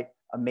highlight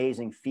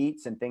amazing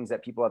feats and things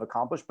that people have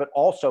accomplished, but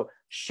also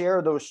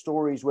share those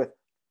stories with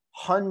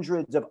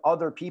hundreds of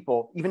other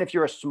people. Even if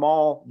you're a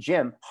small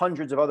gym,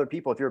 hundreds of other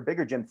people. If you're a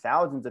bigger gym,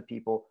 thousands of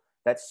people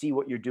that see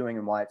what you're doing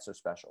and why it's so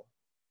special.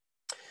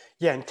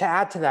 Yeah. And to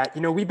add to that,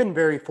 you know, we've been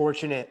very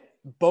fortunate,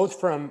 both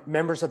from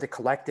members of the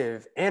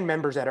collective and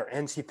members at our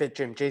NCFIT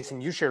gym.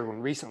 Jason, you shared one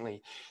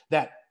recently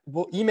that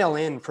will email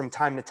in from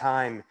time to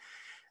time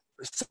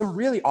some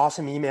really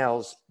awesome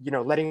emails, you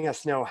know, letting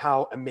us know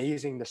how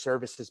amazing the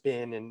service has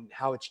been and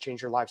how it's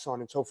changed your life, so on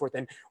and so forth.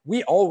 And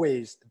we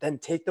always then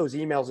take those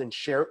emails and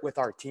share it with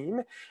our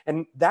team.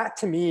 And that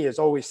to me is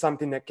always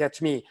something that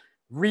gets me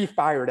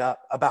re-fired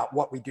up about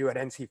what we do at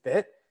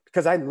NCFIT,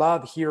 because I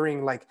love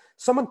hearing like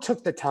someone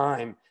took the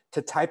time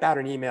to type out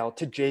an email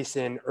to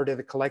Jason or to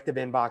the collective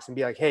inbox and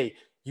be like, hey,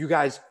 you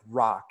guys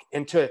rock.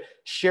 And to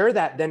share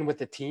that then with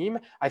the team,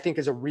 I think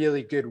is a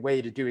really good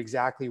way to do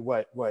exactly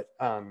what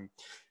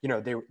you know,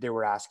 they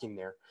were asking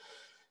there.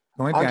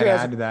 The only thing I'd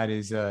add to that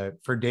is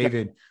for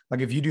David,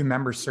 like if you do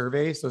member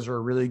surveys, those are a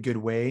really good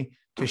way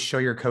to show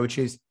your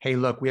coaches, hey,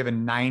 look, we have a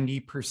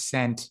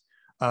 90%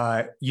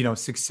 you know,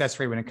 success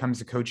rate when it comes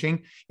to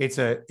coaching.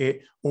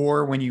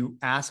 Or when you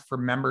ask for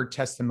member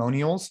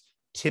testimonials,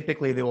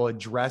 typically they will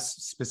address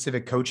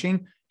specific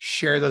coaching,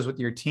 share those with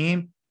your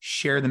team,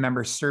 share the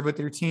members serve with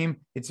your team.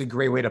 It's a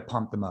great way to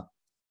pump them up.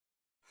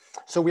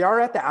 So we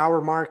are at the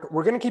hour mark.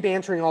 We're going to keep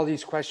answering all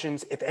these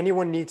questions. If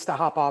anyone needs to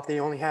hop off,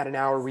 they only had an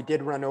hour. We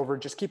did run over.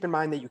 Just keep in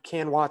mind that you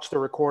can watch the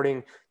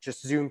recording.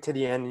 Just zoom to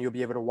the end and you'll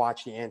be able to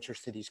watch the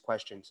answers to these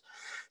questions.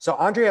 So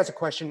Andre has a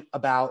question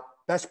about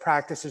best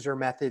practices or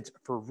methods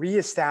for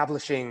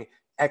reestablishing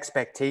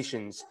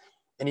expectations.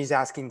 And he's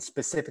asking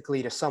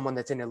specifically to someone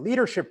that's in a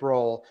leadership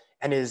role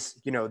and is,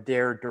 you know,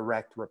 their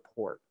direct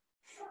report.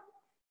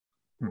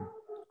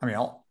 I mean,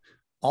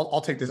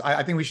 I'll take this.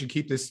 I think we should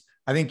keep this.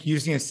 I think you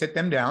just need to sit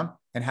them down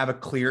and have a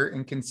clear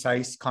and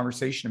concise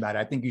conversation about it.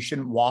 I think you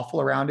shouldn't waffle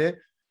around it.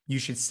 You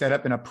should set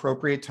up an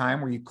appropriate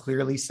time where you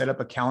clearly set up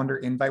a calendar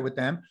invite with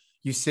them.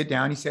 You sit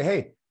down, you say,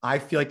 hey, I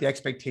feel like the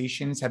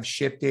expectations have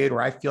shifted, or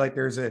I feel like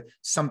there's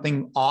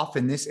something off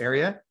in this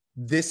area.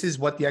 This is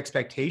what the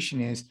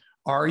expectation is.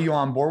 Are you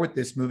on board with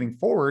this moving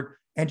forward?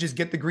 And just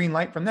get the green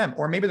light from them,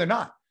 or maybe they're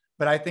not.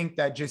 But I think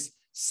that just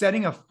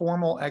setting a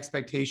formal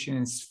expectation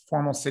and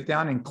formal sit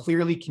down and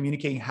clearly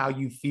communicating how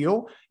you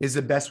feel is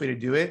the best way to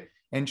do it.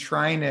 And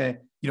trying to,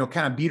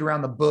 kind of beat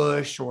around the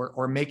bush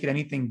or make it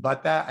anything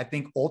but that, I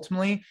think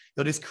ultimately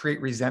you'll just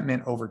create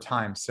resentment over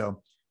time.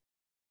 So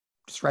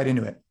just right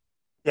into it.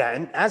 Yeah.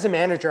 And as a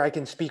manager, I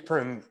can speak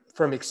from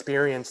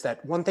experience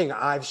that one thing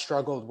I've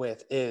struggled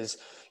with is,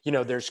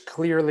 there's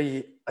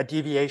clearly a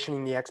deviation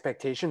in the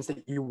expectations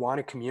that you want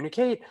to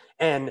communicate,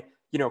 and,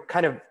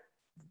 kind of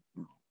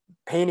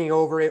painting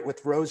over it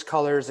with rose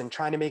colors and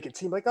trying to make it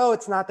seem like, oh,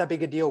 it's not that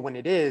big a deal, when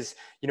it is,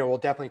 will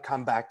definitely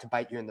come back to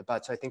bite you in the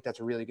butt. So I think that's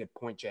a really good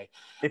point, Jay.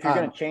 If you're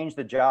going to change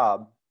the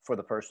job for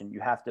the person, you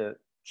have to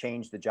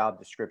change the job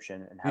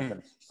description and have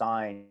them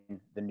sign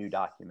the new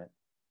document.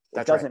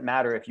 It doesn't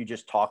matter if you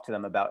just talk to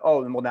them about,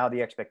 oh, well, now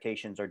the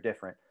expectations are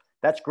different.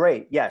 That's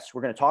great. Yes,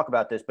 we're going to talk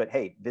about this, but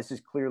hey, this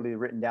is clearly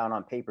written down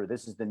on paper.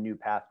 This is the new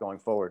path going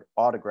forward.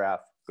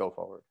 Autograph, go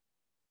forward.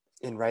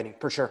 In writing,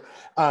 for sure.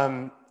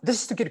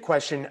 This is a good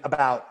question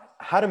about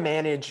how to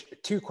manage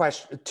two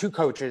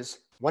coaches.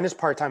 One is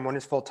part-time, one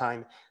is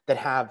full-time, that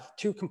have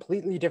two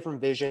completely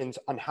different visions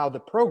on how the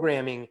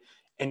programming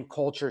and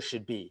culture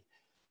should be.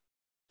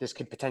 This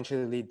could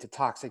potentially lead to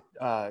toxic,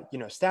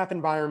 staff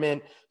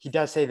environment. He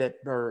does say that,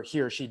 or he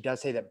or she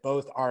does say that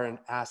both are an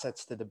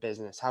assets to the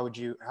business. How would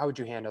you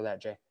handle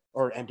that, Jay,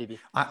 or MDV?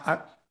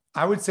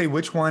 I would say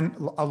which one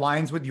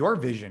aligns with your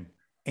vision,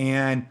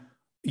 and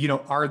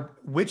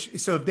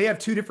so if they have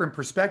two different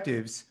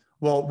perspectives,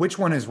 well, which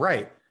one is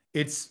right?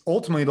 It's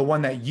ultimately the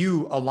one that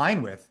you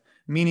align with.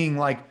 Meaning,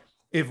 like,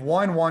 if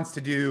one wants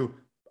to do,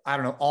 I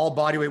don't know, all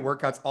bodyweight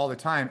workouts all the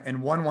time,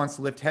 and one wants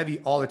to lift heavy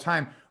all the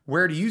time,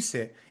 where do you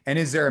sit? And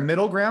is there a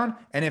middle ground?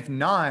 And if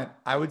not,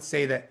 I would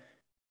say that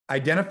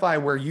identify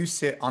where you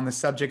sit on the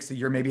subjects that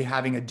you're maybe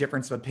having a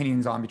difference of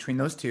opinions on between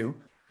those two,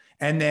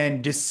 and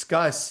then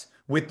discuss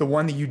with the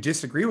one that you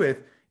disagree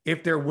with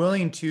if they're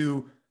willing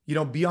to,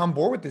 be on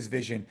board with this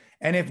vision.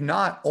 And if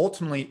not,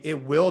 ultimately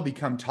it will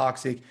become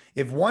toxic.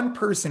 If one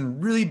person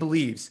really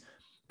believes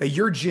that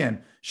your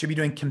gym should be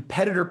doing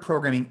competitor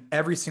programming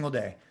every single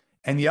day,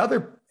 and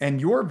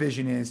your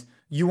vision is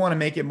you want to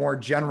make it more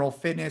general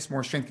fitness,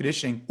 more strength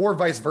conditioning, or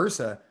vice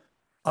versa,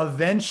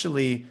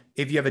 eventually,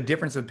 if you have a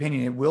difference of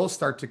opinion, it will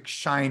start to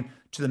shine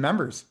to the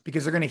members,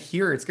 because they're going to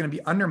hear it's going to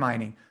be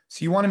undermining.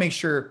 So you want to make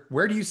sure,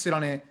 where do you sit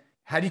on it?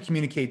 How do you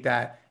communicate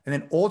that? And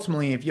then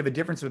ultimately, if you have a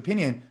difference of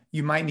opinion,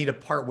 you might need to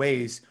part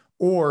ways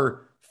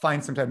or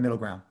find some type of middle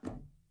ground.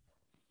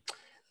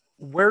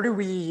 Where do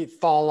we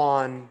fall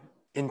on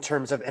in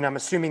terms of, and I'm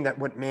assuming that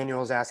what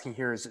Manuel is asking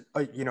here is,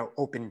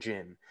 open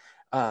gym.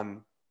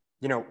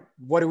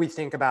 What do we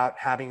think about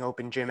having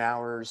open gym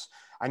hours?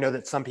 I know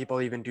that some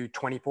people even do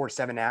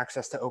 24/7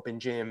 access to open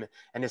gym.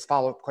 And his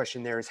follow-up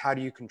question there is, how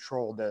do you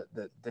control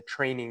the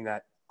training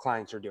that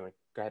clients are doing?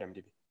 Go ahead,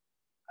 MDB.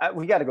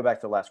 We got to go back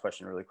to the last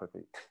question really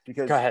quickly,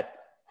 because go ahead.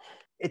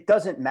 It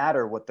doesn't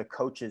matter what the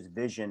coach's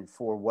vision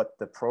for what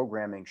the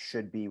programming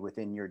should be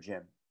within your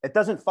gym. It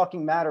doesn't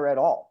fucking matter at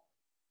all.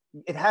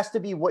 It has to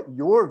be what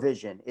your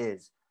vision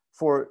is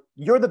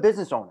you're the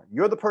business owner.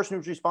 You're the person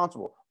who's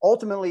responsible.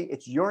 Ultimately,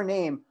 it's your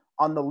name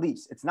on the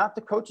lease. It's not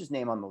the coach's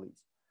name on the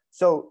lease.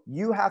 So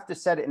you have to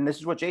set it. And this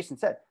is what Jason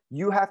said.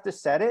 You have to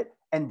set it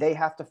and they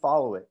have to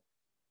follow it.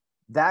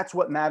 That's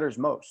what matters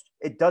most.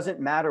 It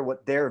doesn't matter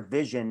what their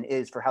vision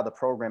is for how the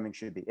programming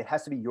should be. It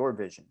has to be your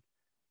vision.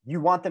 You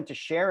want them to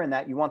share in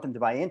that. You want them to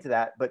buy into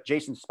that. But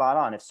Jason's spot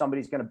on. If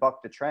somebody's going to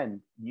buck the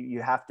trend,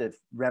 you have to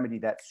remedy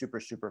that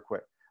super, super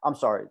quick. I'm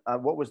sorry.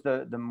 What was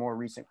the more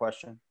recent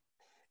question?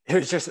 It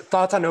was just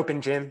thoughts on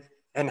open gym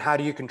and how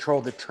do you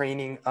control the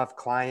training of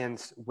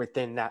clients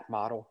within that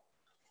model?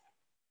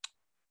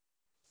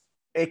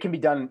 It can be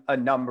done a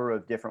number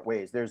of different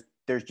ways. There's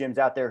gyms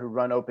out there who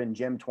run open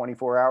gym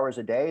 24 hours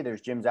a day.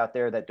 There's gyms out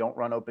there that don't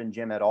run open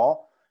gym at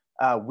all.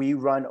 We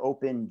run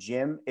open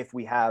gym if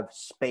we have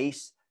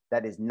space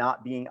that is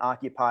not being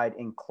occupied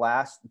in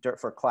class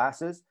for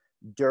classes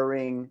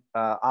during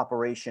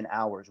operation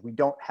hours. We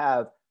don't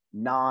have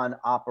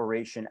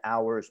non-operation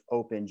hours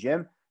open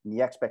gym. And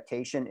the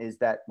expectation is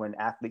that when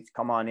athletes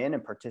come on in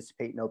and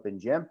participate in open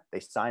gym, they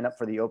sign up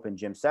for the open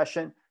gym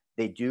session.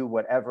 They do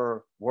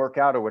whatever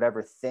workout or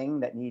whatever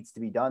thing that needs to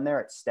be done there.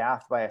 It's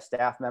staffed by a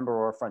staff member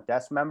or a front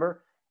desk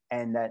member,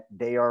 and that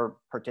they are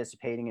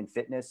participating in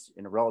fitness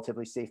in a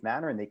relatively safe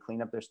manner, and they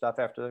clean up their stuff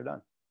after they're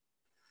done.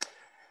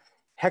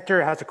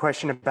 Hector has a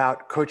question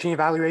about coaching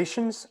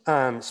evaluations,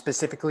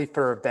 specifically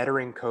for a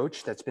veteran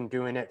coach that's been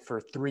doing it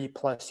for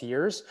 3+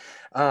 years.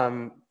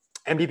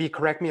 MDB,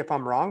 correct me if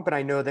I'm wrong, but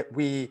I know that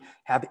we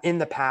have in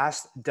the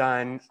past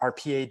done our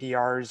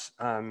PADRs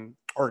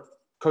or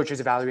coaches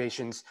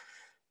evaluations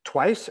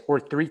twice or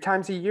 3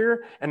 times a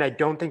year. And I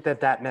don't think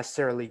that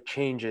necessarily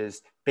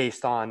changes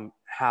based on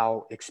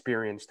how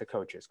experienced the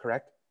coach is,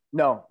 correct?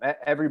 No,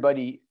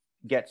 everybody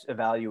gets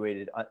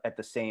evaluated at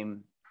the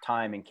same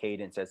time and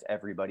cadence as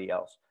everybody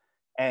else.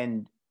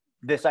 And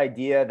this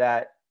idea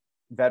that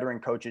veteran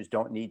coaches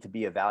don't need to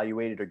be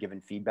evaluated or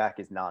given feedback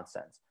is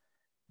nonsense.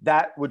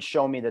 that would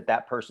show me that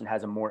that person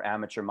has a more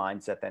amateur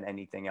mindset than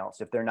anything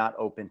else, if they're not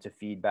open to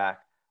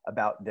feedback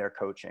about their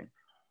coaching.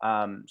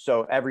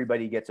 So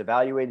everybody gets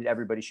evaluated.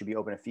 Everybody should be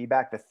open to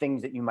feedback. The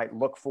things that you might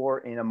look for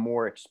in a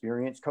more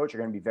experienced coach are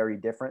going to be very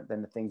different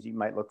than the things you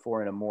might look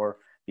for in a more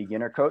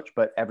beginner coach,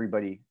 but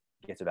everybody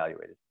gets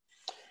evaluated.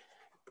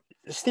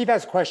 Steve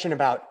has a question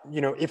about,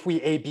 if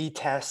we A/B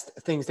test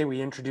things that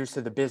we introduce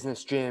to the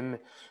business gym,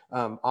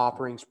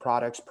 offerings,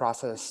 products,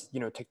 process,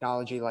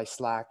 technology like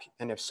Slack,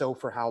 and if so,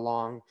 for how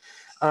long?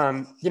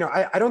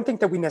 I don't think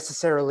that we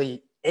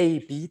necessarily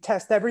A/B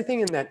test everything,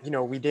 and that,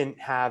 we didn't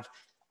have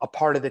a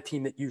part of the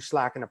team that used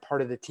Slack and a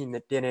part of the team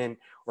that didn't,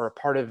 or a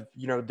part of,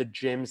 the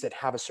gyms that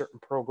have a certain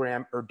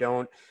program or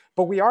don't.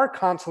 But we are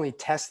constantly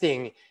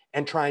testing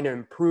and trying to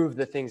improve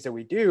the things that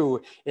we do,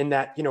 in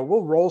that,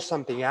 we'll roll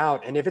something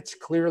out, and if it's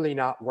clearly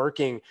not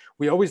working,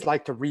 we always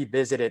like to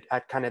revisit it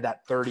at kind of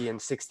that 30 and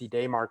 60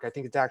 day mark. I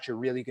think it's actually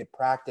really good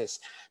practice,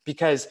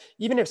 because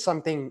even if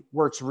something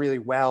works really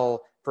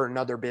well for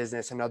another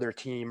business, another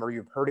team, or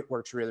you've heard it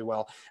works really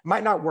well, it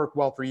might not work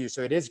well for you.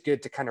 So it is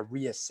good to kind of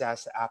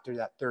reassess after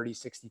that 30,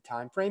 60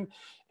 timeframe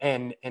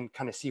and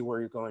kind of see where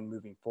you're going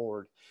moving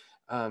forward.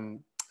 And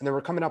then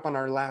we're coming up on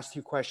our last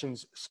two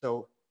questions.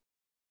 So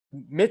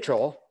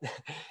Mitchell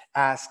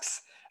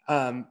asks,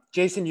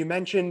 Jason, you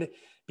mentioned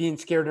being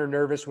scared or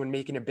nervous when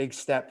making a big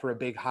step for a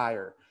big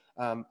hire.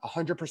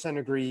 100%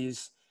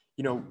 agrees.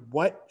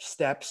 What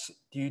steps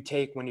do you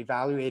take when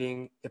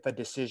evaluating if a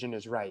decision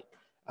is right?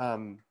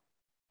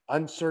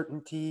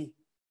 Uncertainty,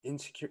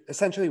 insecure,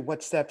 essentially,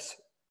 what steps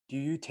do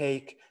you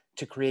take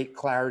to create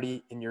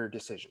clarity in your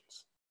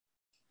decisions?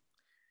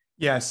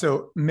 Yeah.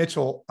 So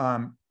Mitchell,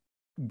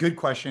 good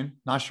question.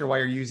 Not sure why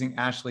you're using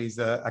Ashley's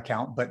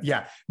account, but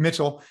yeah,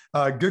 Mitchell,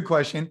 good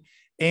question.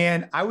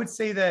 And I would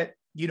say that,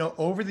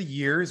 over the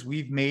years,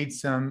 we've made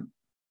some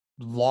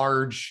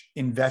large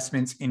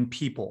investments in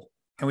people,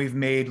 and we've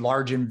made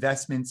large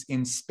investments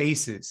in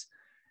spaces.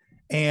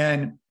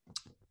 And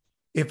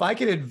if I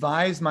could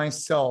advise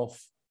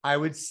myself, I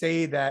would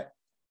say that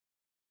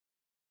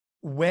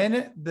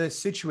when the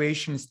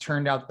situations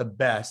turned out the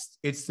best,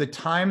 it's the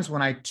times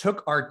when I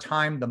took our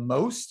time the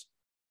most,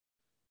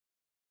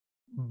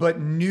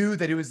 but knew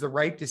that it was the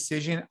right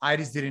decision. I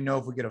just didn't know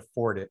if we could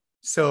afford it.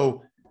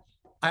 So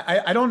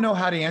I don't know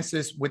how to answer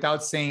this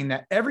without saying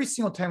that every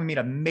single time we made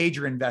a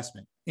major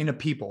investment in a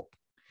people,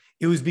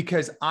 it was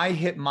because I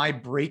hit my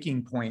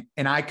breaking point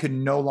and I could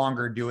no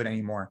longer do it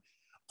anymore.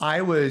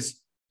 I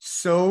was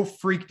so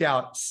freaked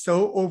out,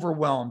 so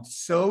overwhelmed,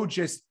 so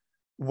just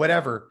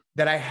whatever,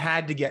 that I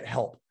had to get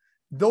help.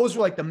 Those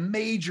were like the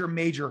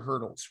major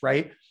hurdles,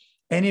 right?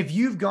 And if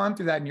you've gone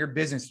through that in your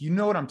business, you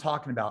know what I'm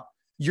talking about.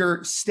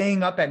 You're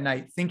staying up at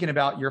night thinking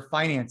about your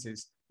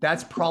finances.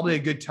 That's probably a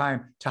good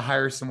time to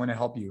hire someone to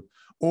help you.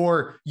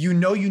 Or you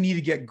need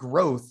to get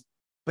growth,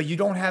 but you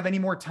don't have any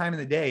more time in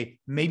the day.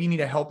 Maybe you need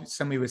to help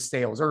somebody with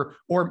sales or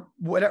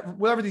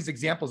whatever these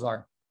examples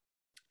are.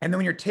 And then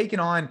when you're taking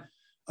on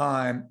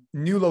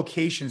new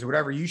locations or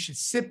whatever, you should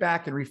sit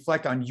back and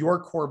reflect on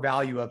your core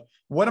value of,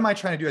 what am I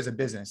trying to do as a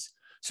business?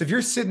 So if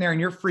you're sitting there and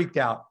you're freaked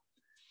out,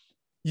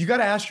 you got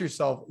to ask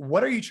yourself,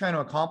 what are you trying to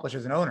accomplish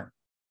as an owner?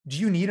 Do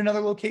you need another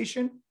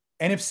location?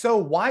 And if so,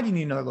 why do you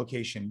need another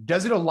location?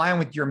 Does it align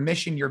with your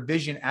mission, your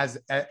vision?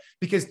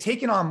 Because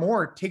taking on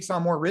more takes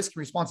on more risk and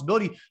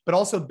responsibility, but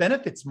also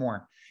benefits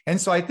more. And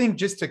so I think,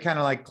 just to kind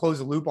of like close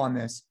the loop on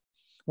this,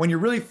 when you're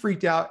really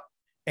freaked out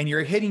and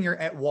you're hitting your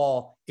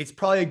wall, it's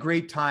probably a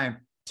great time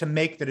to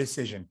make the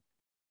decision.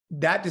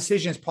 That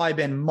decision has probably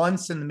been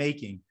months in the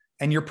making,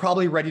 and you're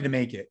probably ready to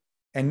make it.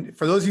 And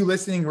for those of you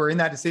listening who are in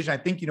that decision, I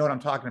think you know what I'm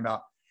talking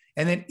about.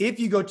 And then if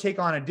you go take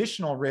on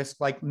additional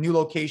risk, like new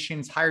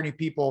locations, hire new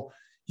people,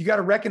 you got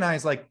to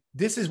recognize, like,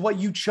 this is what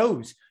you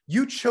chose.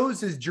 You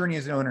chose this journey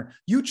as an owner.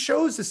 You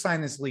chose to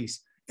sign this lease.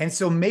 And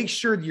so make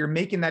sure that you're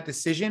making that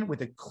decision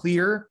with a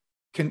clear,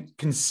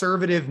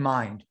 conservative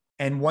mind.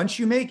 And once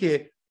you make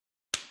it,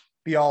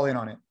 be all in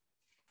on it.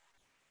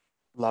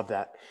 Love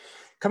that.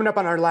 Coming up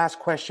on our last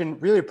question,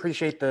 really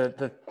appreciate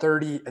the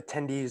 30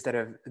 attendees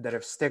that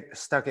have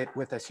stuck it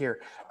with us here.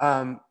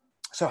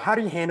 So how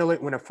do you handle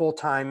it when a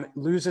full-time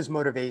loses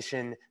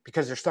motivation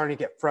because they're starting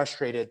to get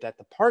frustrated that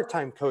the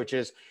part-time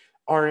coaches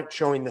aren't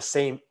showing the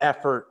same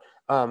effort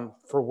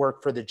for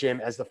work for the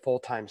gym as the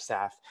full-time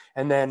staff?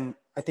 And then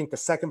I think the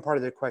second part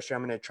of the question,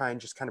 I'm going to try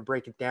and just kind of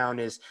break it down,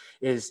 is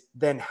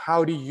then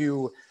how do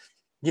you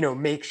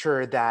make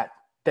sure that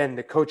then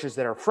the coaches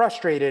that are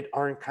frustrated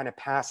aren't kind of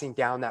passing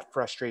down that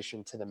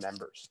frustration to the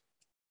members?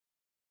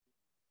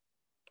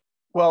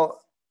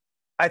 Well,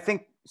 I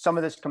think some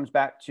of this comes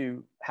back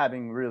to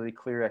having really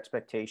clear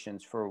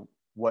expectations for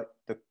what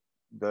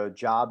the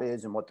job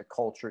is and what the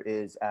culture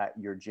is at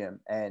your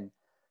gym, and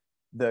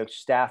the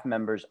staff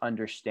members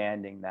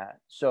understanding that.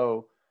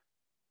 So,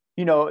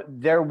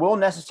 there will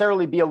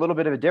necessarily be a little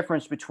bit of a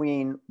difference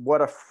between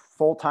what a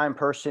full-time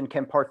person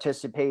can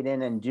participate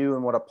in and do,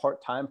 and what a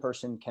part-time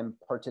person can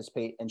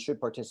participate and should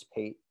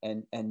participate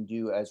and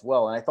do as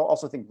well. And I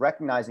also think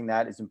recognizing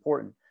that is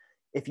important.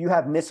 If you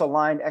have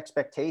misaligned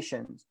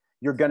expectations,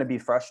 you're going to be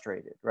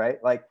frustrated, right?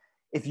 Like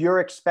if you're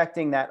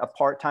expecting that a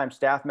part-time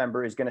staff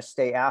member is going to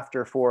stay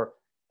after for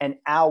an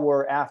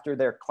hour after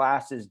their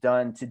class is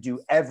done to do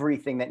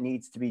everything that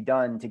needs to be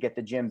done to get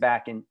the gym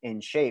back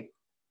in shape,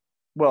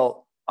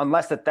 well,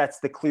 unless that's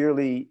the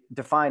clearly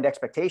defined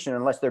expectation,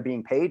 unless they're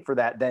being paid for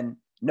that, then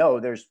no,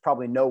 there's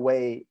probably no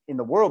way in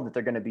the world that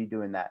they're going to be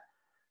doing that.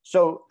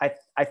 So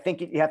I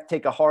think you have to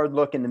take a hard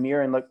look in the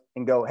mirror and look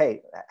and go,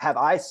 hey, have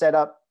I set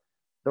up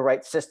the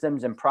right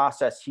systems and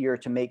process here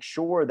to make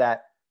sure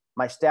that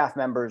my staff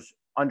members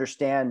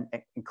understand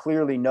and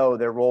clearly know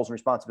their roles and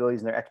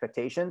responsibilities and their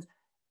expectations?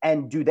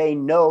 And do they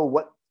know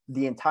what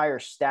the entire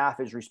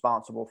staff is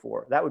responsible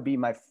for? That would be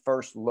my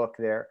first look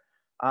there.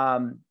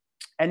 And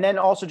then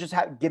also just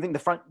giving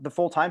the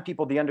full-time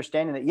people the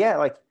understanding that, yeah,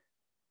 like,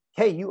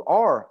 hey, you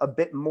are a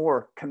bit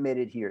more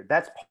committed here.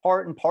 That's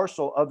part and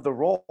parcel of the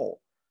role.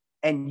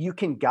 And you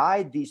can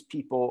guide these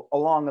people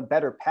along a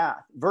better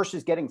path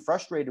versus getting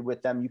frustrated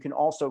with them. You can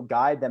also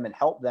guide them and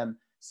help them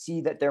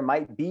see that there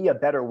might be a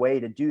better way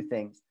to do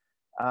things.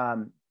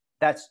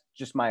 That's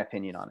just my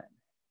opinion on it.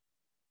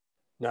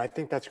 No, I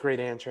think that's a great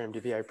answer,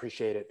 MDV. I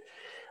appreciate it.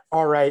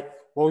 All right.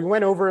 Well, we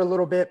went over a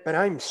little bit, but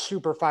I'm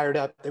super fired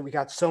up that we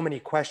got so many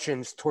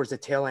questions towards the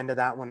tail end of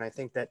that one. I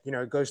think that,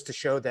 it goes to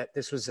show that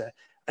this was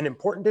an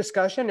important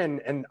discussion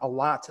and a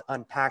lot to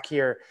unpack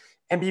here.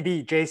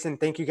 MDV, Jason,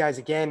 thank you guys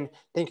again.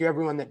 Thank you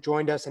everyone that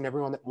joined us and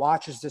everyone that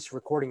watches this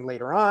recording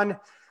later on.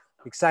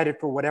 Excited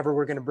for whatever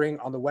we're going to bring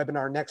on the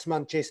webinar next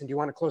month. Jason, do you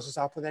want to close us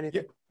off with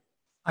anything? Yeah.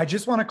 I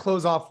just want to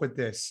close off with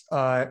this.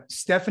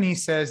 Stephanie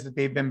says that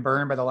they've been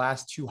burned by the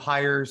last 2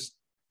 hires.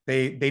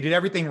 They did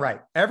everything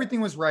right. Everything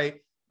was right,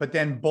 but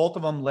then both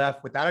of them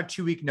left without a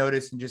 2-week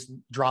notice and just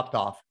dropped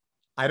off.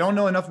 I don't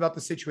know enough about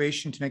the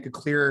situation to make a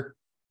clear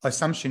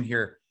assumption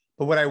here.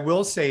 But what I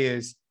will say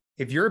is,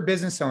 if you're a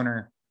business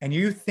owner and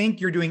you think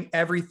you're doing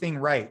everything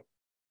right,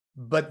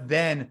 but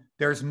then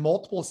there's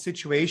multiple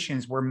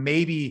situations where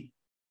maybe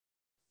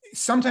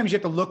sometimes you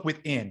have to look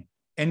within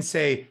and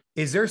say,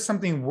 is there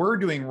something we're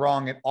doing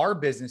wrong at our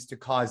business to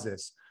cause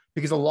this?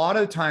 Because a lot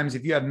of times,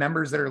 if you have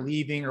members that are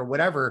leaving or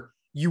whatever,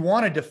 you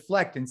want to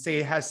deflect and say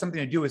it has something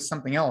to do with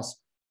something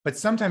else. But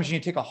sometimes you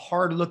need to take a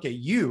hard look at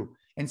you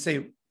and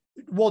say,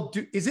 well,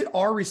 is it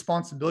our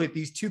responsibility that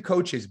these 2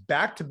 coaches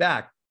back to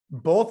back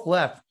both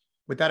left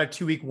without a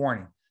 2-week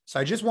warning? So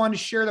I just wanted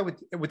to share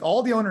that with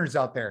all the owners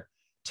out there.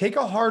 Take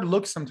a hard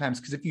look sometimes,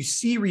 because if you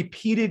see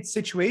repeated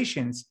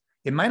situations,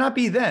 it might not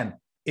be them.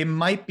 It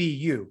might be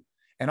you.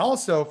 And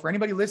also, for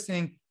anybody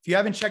listening, if you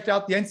haven't checked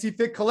out the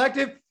NCFIT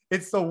Collective,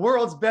 it's the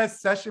world's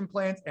best session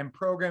plans and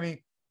programming.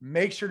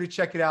 Make sure to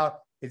check it out.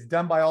 It's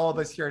done by all of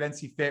us here at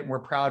NCFIT, and we're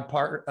a proud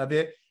part of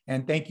it.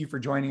 And thank you for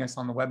joining us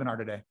on the webinar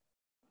today.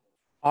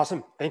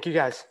 Awesome. Thank you,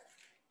 guys.